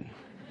accurate, but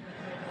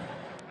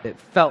it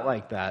felt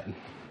like that.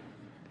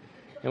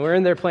 And we're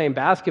in there playing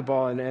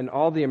basketball, and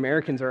all the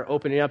Americans are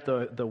opening up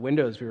the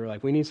windows. We were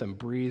like, we need some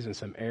breeze and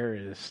some air.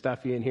 It is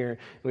stuffy in here. And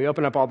we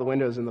open up all the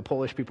windows, and the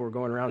Polish people were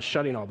going around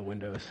shutting all the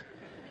windows.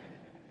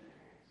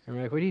 And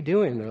we're like, what are you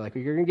doing? They're like,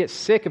 well, you're going to get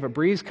sick if a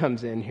breeze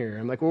comes in here.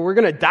 I'm like, well, we're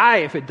going to die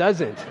if it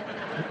doesn't.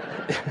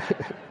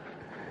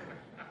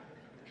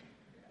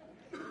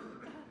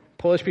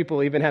 Polish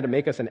people even had to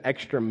make us an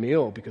extra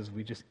meal because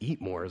we just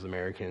eat more as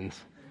Americans.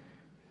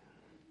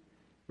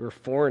 We were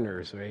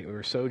foreigners, right? We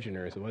were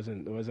sojourners. It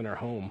wasn't our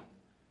home.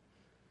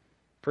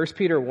 1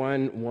 Peter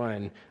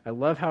 1:1. I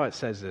love how it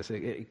says this.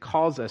 It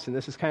calls us, and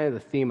this is kind of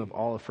the theme of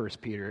all of 1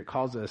 Peter. It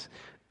calls us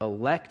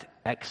elect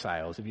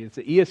exiles. If it's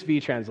the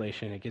ESV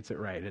translation, it gets it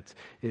right.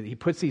 He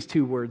puts these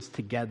two words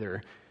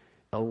together.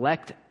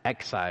 Elect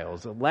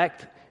exiles.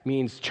 Elect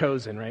means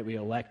chosen, right? We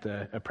elect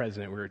a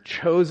president. We're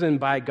chosen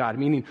by God,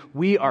 meaning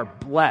we are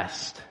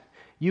blessed.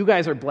 You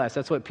guys are blessed.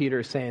 That's what Peter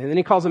is saying. And then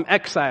he calls them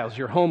exiles.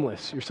 You're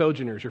homeless. You're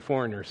sojourners. You're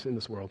foreigners in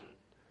this world.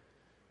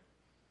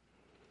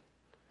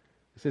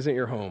 This isn't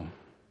your home.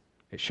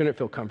 It shouldn't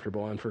feel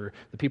comfortable. And for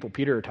the people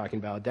Peter are talking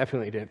about, it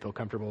definitely didn't feel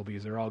comfortable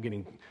because they're all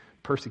getting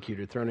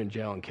persecuted, thrown in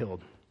jail, and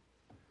killed.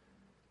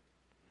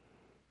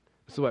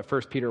 This is what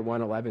 1 Peter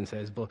 1:11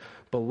 says.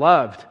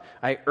 Beloved,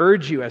 I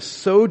urge you as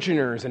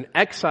sojourners and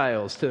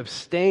exiles to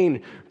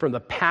abstain from the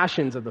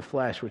passions of the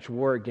flesh which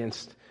war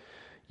against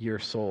your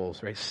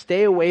souls, right?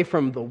 Stay away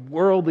from the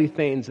worldly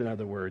things, in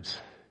other words.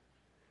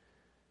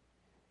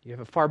 You have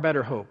a far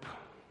better hope.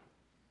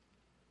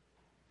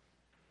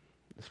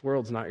 This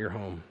world's not your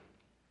home.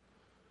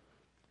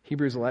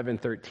 Hebrews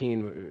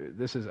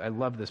 11:13, I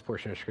love this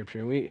portion of Scripture.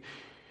 And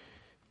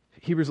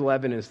Hebrews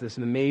 11 is this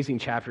amazing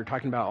chapter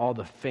talking about all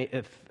the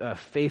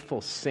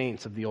faithful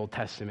saints of the Old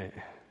Testament.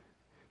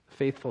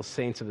 Faithful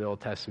saints of the Old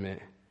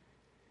Testament.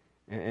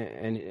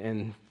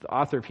 And the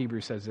author of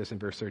Hebrews says this in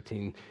verse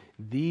 13,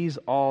 these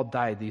all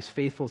died, these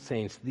faithful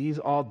saints, these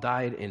all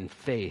died in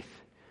faith,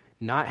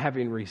 not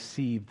having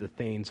received the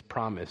things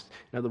promised.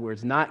 In other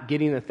words, not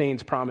getting the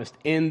things promised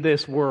in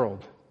this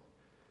world,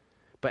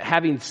 but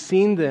having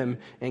seen them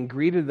and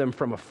greeted them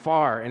from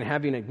afar and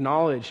having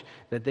acknowledged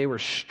that they were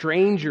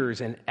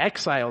strangers and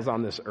exiles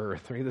on this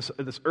earth. Right?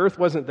 This earth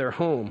wasn't their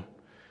home.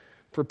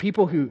 For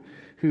people who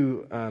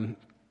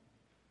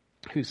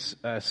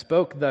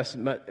spoke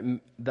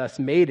thus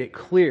made it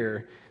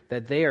clear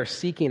that they are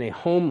seeking a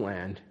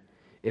homeland.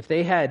 If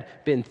they had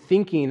been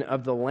thinking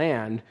of the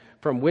land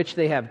from which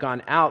they have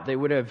gone out, they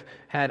would have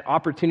had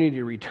opportunity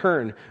to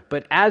return.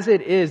 But as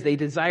it is, they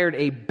desired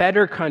a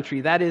better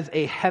country, that is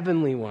a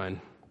heavenly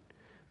one.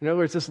 In other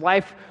words, this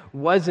life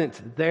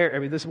wasn't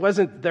this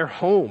wasn't their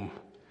home.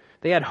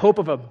 They had hope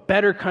of a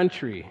better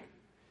country,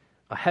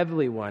 a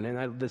heavenly one.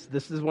 And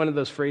this is one of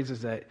those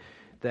phrases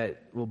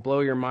that will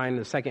blow your mind.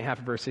 The second half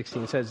of verse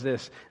 16 says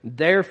this,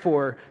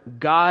 therefore,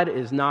 God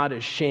is not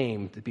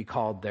ashamed to be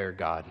called their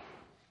God,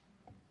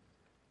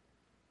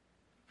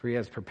 for he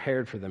has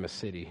prepared for them a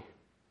city.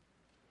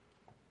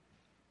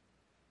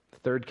 The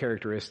third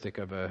characteristic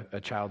of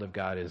a child of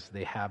God is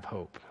they have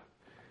hope.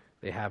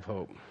 They have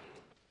hope.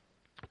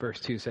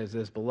 Verse 2 says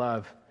this,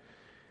 beloved,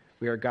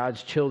 we are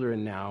God's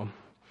children now,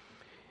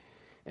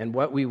 and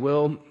what we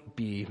will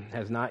be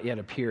has not yet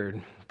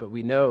appeared, but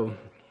we know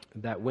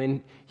that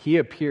when he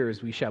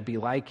appears, we shall be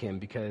like him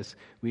because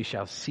we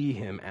shall see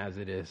him as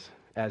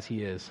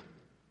he is.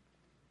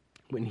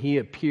 When he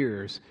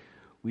appears,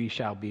 we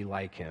shall be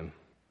like him.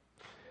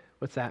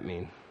 What's that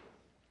mean?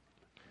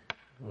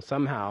 Well,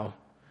 somehow,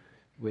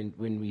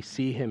 when we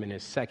see him in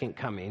his second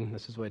coming,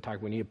 this is what I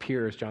talk, when he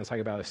appears, John's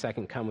talking about his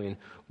second coming,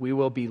 we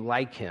will be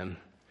like him.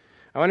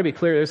 I want to be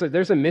clear,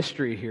 there's a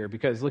mystery here,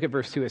 because look at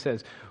verse 2, it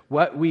says,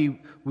 what we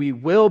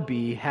will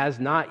be has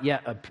not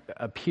yet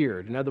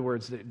appeared. In other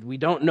words, we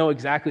don't know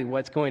exactly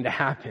what's going to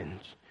happen,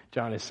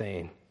 John is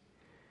saying.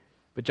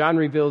 But John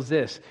reveals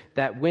this,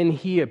 that when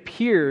he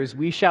appears,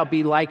 we shall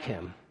be like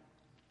him.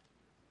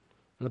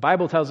 And the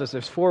Bible tells us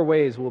there's 4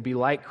 ways we'll be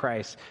like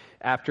Christ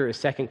after his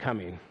second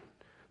coming.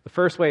 The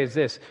first way is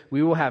this,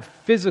 we will have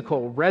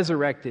physical,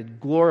 resurrected,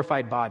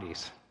 glorified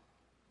bodies.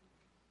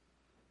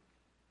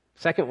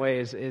 Second way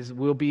is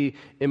we'll be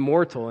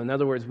immortal. In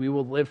other words, we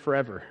will live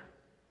forever.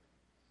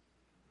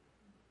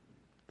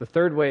 The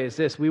third way is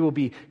this, we will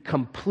be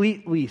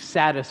completely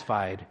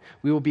satisfied.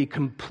 We will be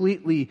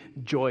completely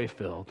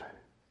joy-filled.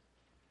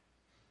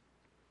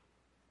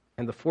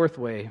 And the fourth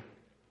way,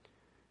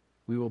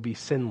 we will be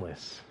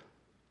sinless.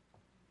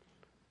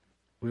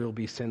 We will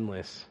be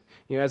sinless.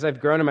 You know, as I've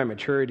grown in my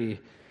maturity,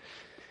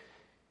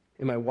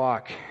 in my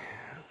walk,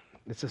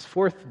 it's this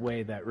fourth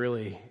way that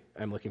really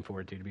I'm looking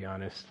forward to be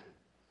honest.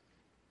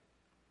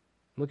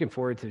 I'm looking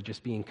forward to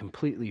just being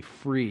completely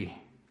free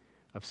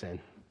of sin.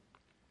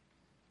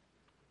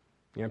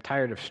 I'm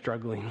tired of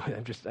struggling.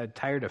 I'm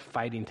tired of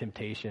fighting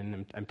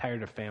temptation. I'm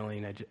tired of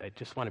failing. I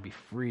just want to be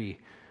free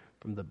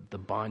from the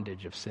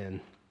bondage of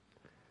sin.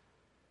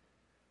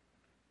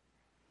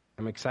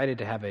 I'm excited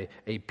to have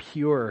a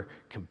pure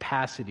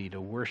capacity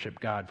to worship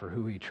God for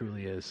who he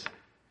truly is.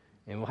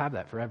 And we'll have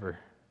that forever.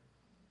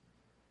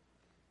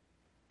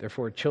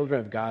 Therefore,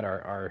 children of God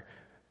are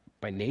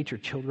by nature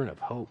children of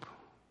hope.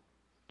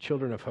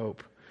 Children of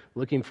hope.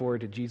 Looking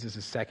forward to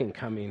Jesus' second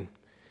coming.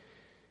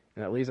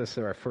 And that leads us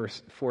to our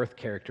fourth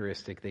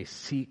characteristic. They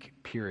seek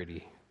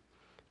purity.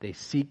 They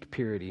seek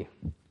purity.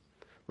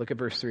 Look at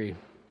verse 3.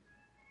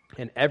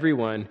 And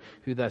everyone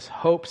who thus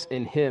hopes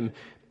in him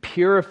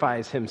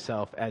purifies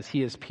himself as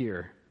he is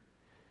pure.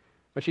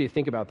 I want you to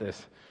think about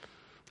this.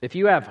 If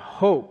you have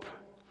hope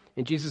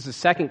in Jesus'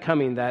 second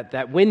coming,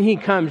 that when he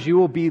comes, you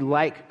will be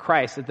like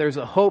Christ, that there's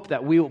a hope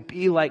that we will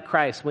be like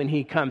Christ when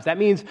he comes. That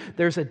means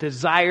there's a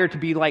desire to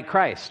be like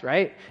Christ,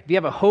 right? If you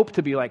have a hope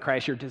to be like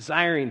Christ, you're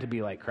desiring to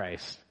be like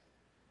Christ.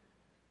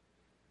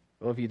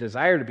 Well, if you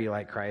desire to be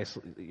like Christ,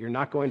 you're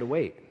not going to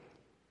wait.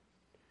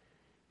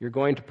 You're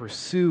going to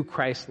pursue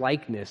Christ's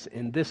likeness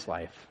in this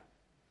life.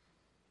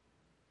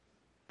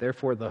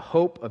 Therefore, the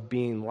hope of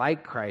being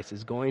like Christ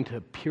is going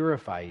to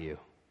purify you.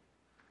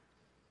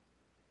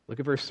 Look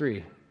at verse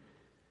 3.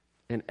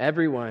 And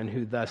everyone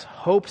who thus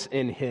hopes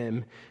in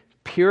him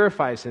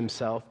purifies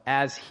himself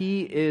as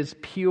he is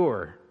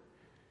pure.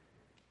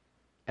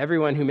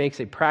 Everyone who makes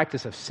a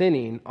practice of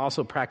sinning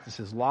also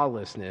practices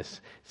lawlessness.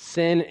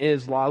 Sin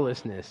is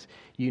lawlessness.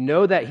 You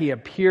know that he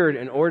appeared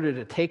in order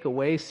to take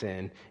away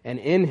sin, and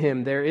in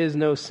him there is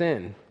no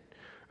sin.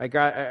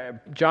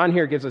 John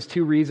here gives us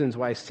two reasons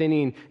why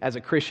sinning as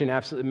a Christian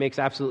makes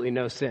absolutely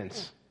no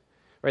sense.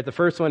 Right, the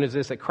first one is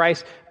this, that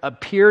Christ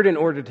appeared in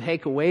order to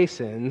take away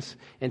sins.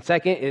 And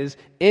second is,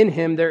 in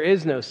him there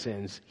is no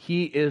sins.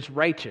 He is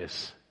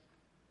righteous.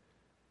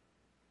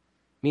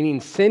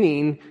 Meaning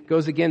sinning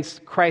goes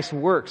against Christ's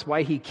works,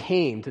 why he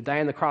came to die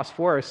on the cross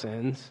for our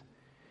sins.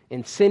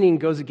 And sinning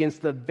goes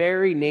against the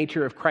very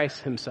nature of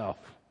Christ himself.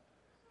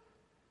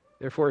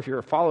 Therefore, if you're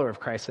a follower of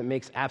Christ, it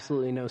makes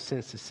absolutely no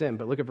sense to sin.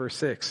 But look at verse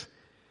 6.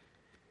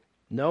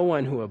 No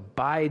one who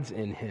abides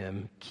in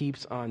him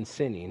keeps on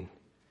sinning.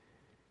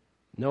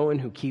 No one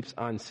who keeps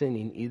on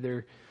sinning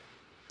either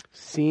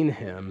seen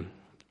him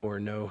or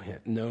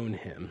known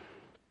him.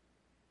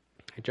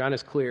 John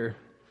is clear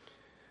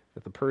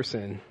that the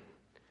person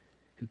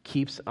who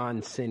keeps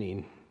on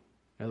sinning,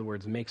 in other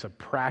words, makes a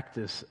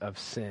practice of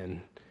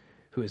sin,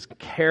 who is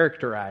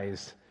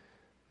characterized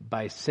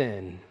by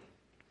sin,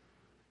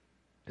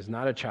 is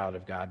not a child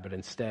of God, but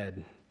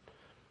instead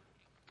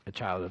a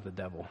child of the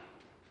devil.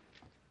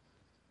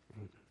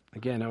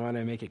 Again, I want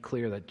to make it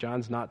clear that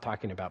John's not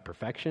talking about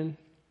perfection.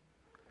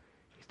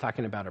 He's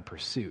talking about a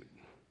pursuit,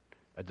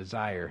 a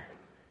desire.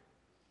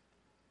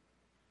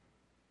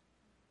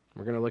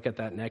 We're going to look at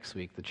that next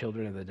week, the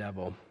children of the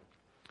devil.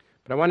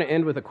 But I want to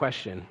end with a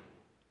question,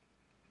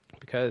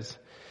 because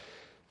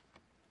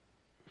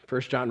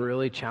 1 John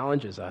really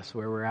challenges us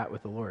where we're at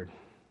with the Lord,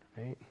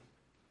 right?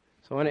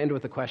 So I want to end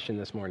with a question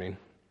this morning.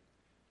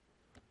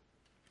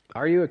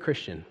 Are you a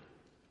Christian?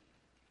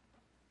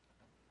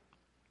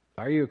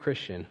 Are you a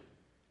Christian?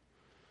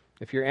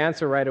 If your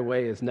answer right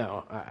away is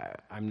no,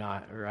 I'm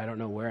not, or I don't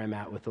know where I'm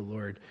at with the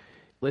Lord,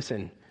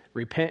 listen,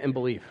 repent and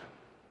believe.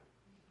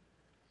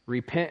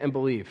 Repent and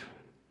believe.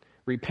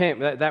 Repent,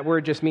 that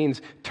word just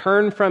means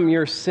turn from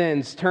your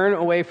sins, turn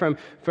away from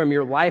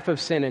your life of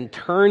sin and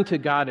turn to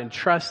God and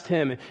trust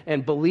him.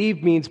 And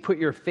believe means put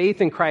your faith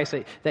in Christ,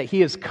 that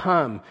he has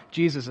come.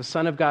 Jesus, the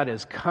Son of God,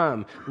 has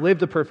come,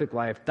 lived a perfect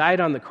life,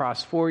 died on the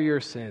cross for your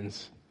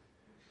sins.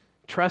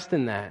 Trust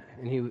in that.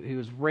 And he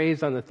was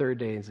raised on the third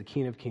day as the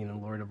King of Kings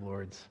and Lord of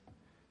Lords.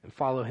 And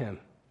follow him.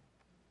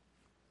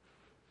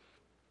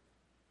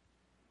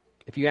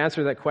 If you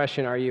answer that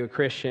question, are you a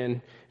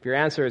Christian? If your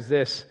answer is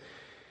this,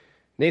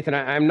 Nathan,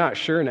 I'm not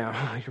sure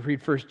now. You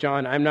read 1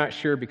 John, I'm not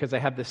sure because I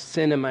have this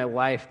sin in my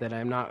life that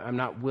I'm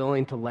not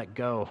willing to let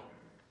go.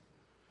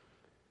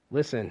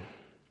 Listen,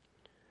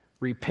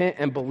 repent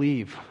and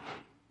believe.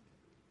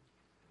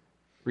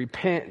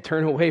 Repent,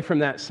 turn away from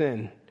that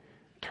sin.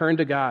 Turn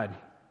to God.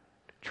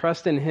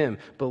 Trust in him.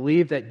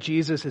 Believe that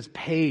Jesus has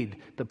paid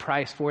the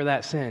price for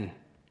that sin.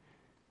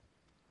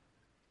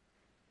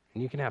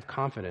 And you can have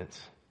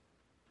confidence.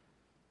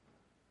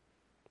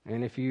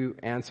 And if you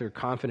answer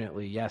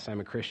confidently, yes, I'm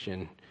a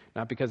Christian,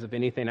 not because of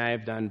anything I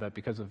have done, but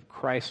because of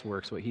Christ's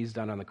works, what he's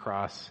done on the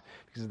cross,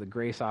 because of the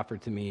grace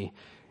offered to me,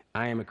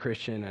 I am a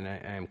Christian and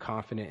I am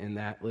confident in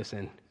that.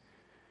 Listen,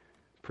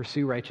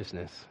 pursue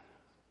righteousness.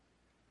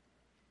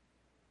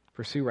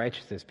 Pursue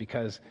righteousness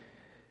because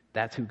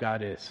that's who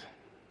God is.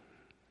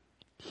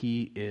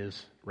 He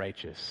is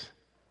righteous.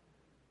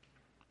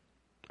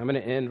 I'm going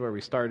to end where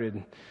we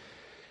started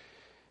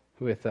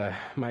with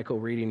Michael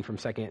reading from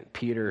 2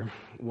 Peter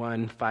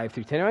 1, 5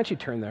 through 10. I want you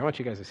to turn there. I want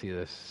you guys to see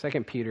this.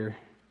 2 Peter.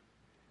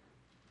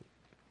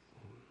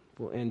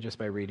 We'll end just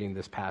by reading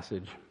this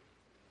passage.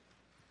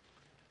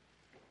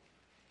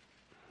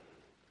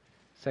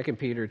 2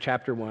 Peter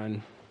chapter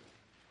 1,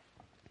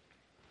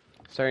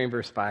 starting in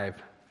verse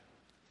 5.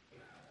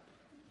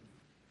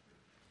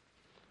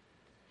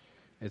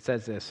 It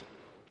says this: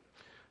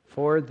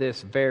 "For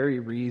this very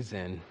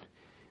reason,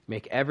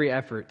 make every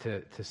effort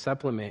to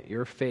supplement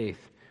your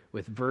faith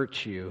with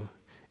virtue,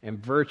 and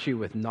virtue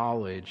with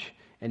knowledge,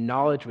 and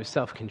knowledge with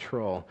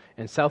self-control,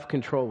 and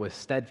self-control with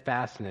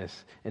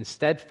steadfastness, and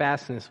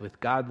steadfastness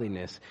with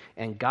godliness,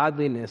 and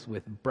godliness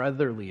with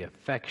brotherly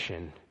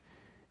affection,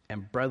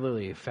 and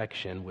brotherly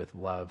affection with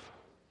love.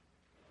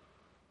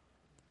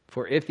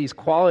 For if these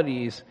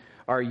qualities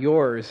are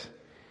yours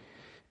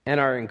and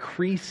are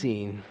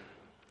increasing,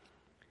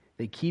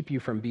 they keep you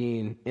from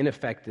being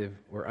ineffective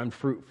or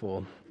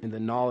unfruitful in the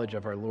knowledge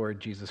of our Lord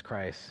Jesus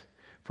Christ.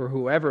 For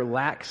whoever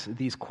lacks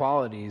these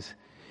qualities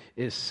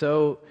is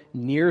so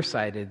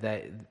nearsighted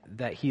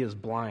that he is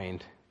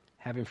blind,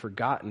 having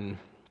forgotten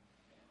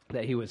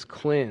that he was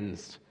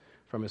cleansed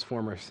from his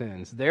former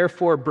sins.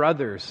 Therefore,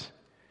 brothers,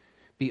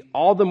 be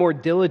all the more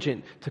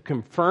diligent to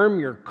confirm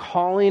your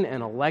calling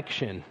and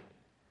election.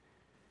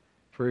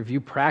 For if you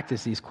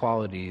practice these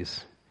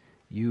qualities,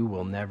 you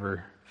will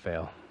never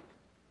fail."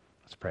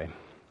 Let's pray.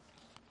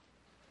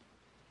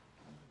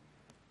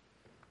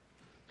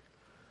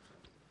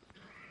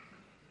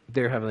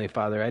 Dear Heavenly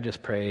Father, I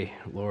just pray,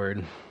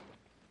 Lord,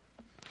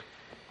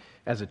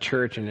 as a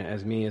church and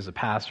as me as a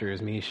pastor,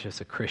 as me as just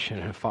a Christian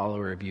and a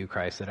follower of you,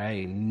 Christ, that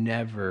I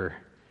never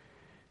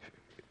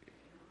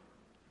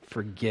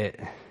forget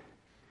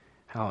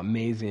how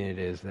amazing it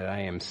is that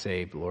I am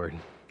saved, Lord.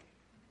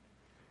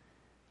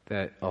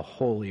 That a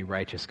holy,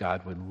 righteous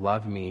God would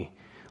love me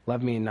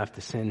enough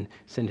to send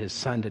his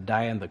son to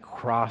die on the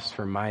cross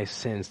for my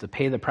sins, to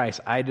pay the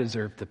price I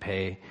deserve to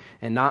pay.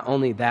 And not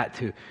only that,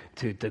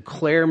 to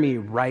declare me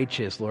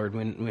righteous, Lord,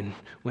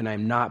 when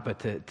I'm not, but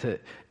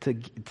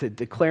to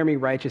declare me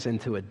righteous and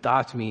to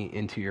adopt me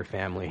into your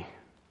family.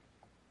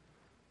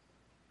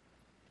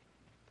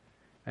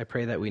 I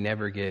pray that we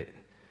never get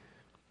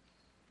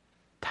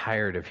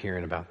tired of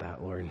hearing about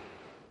that, Lord.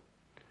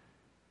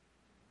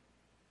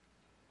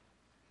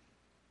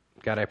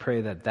 God, I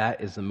pray that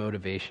that is the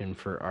motivation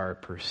for our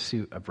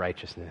pursuit of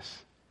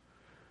righteousness.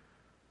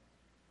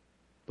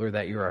 Lord,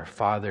 that you're our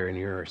Father and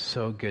you're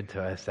so good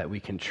to us that we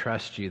can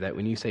trust you, that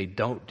when you say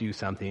don't do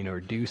something or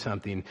do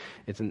something,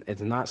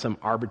 it's not some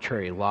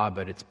arbitrary law,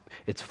 but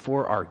it's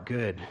for our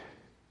good.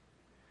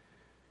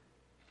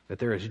 That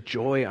there is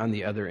joy on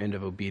the other end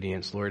of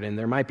obedience, Lord. And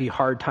there might be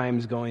hard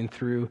times going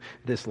through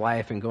this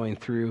life and going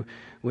through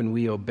when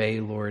we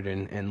obey, Lord,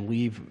 and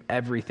leave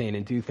everything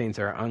and do things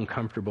that are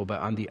uncomfortable.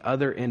 But on the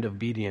other end of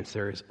obedience,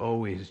 there is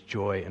always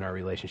joy in our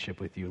relationship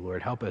with you,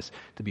 Lord. Help us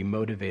to be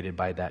motivated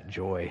by that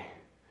joy.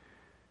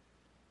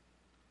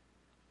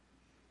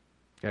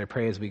 God, I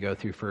pray as we go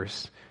through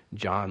 1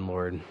 John,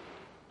 Lord,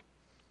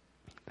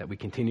 that we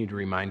continue to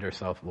remind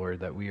ourselves, Lord,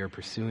 that we are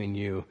pursuing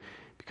you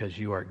because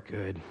you are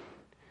good.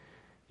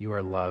 You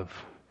are love,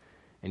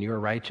 and you are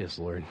righteous,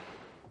 Lord.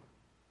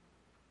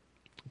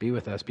 Be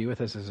with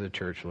us as a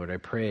church, Lord. I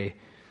pray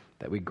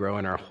that we grow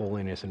in our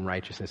holiness and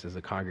righteousness as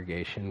a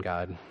congregation,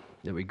 God,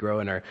 that we grow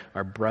in our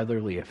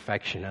brotherly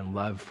affection and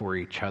love for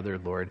each other,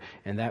 Lord,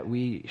 and that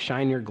we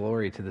shine your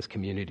glory to this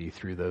community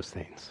through those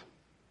things.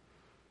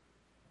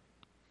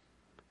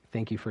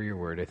 Thank you for your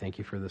word. I thank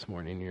you for this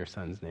morning in your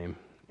Son's name.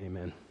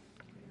 Amen.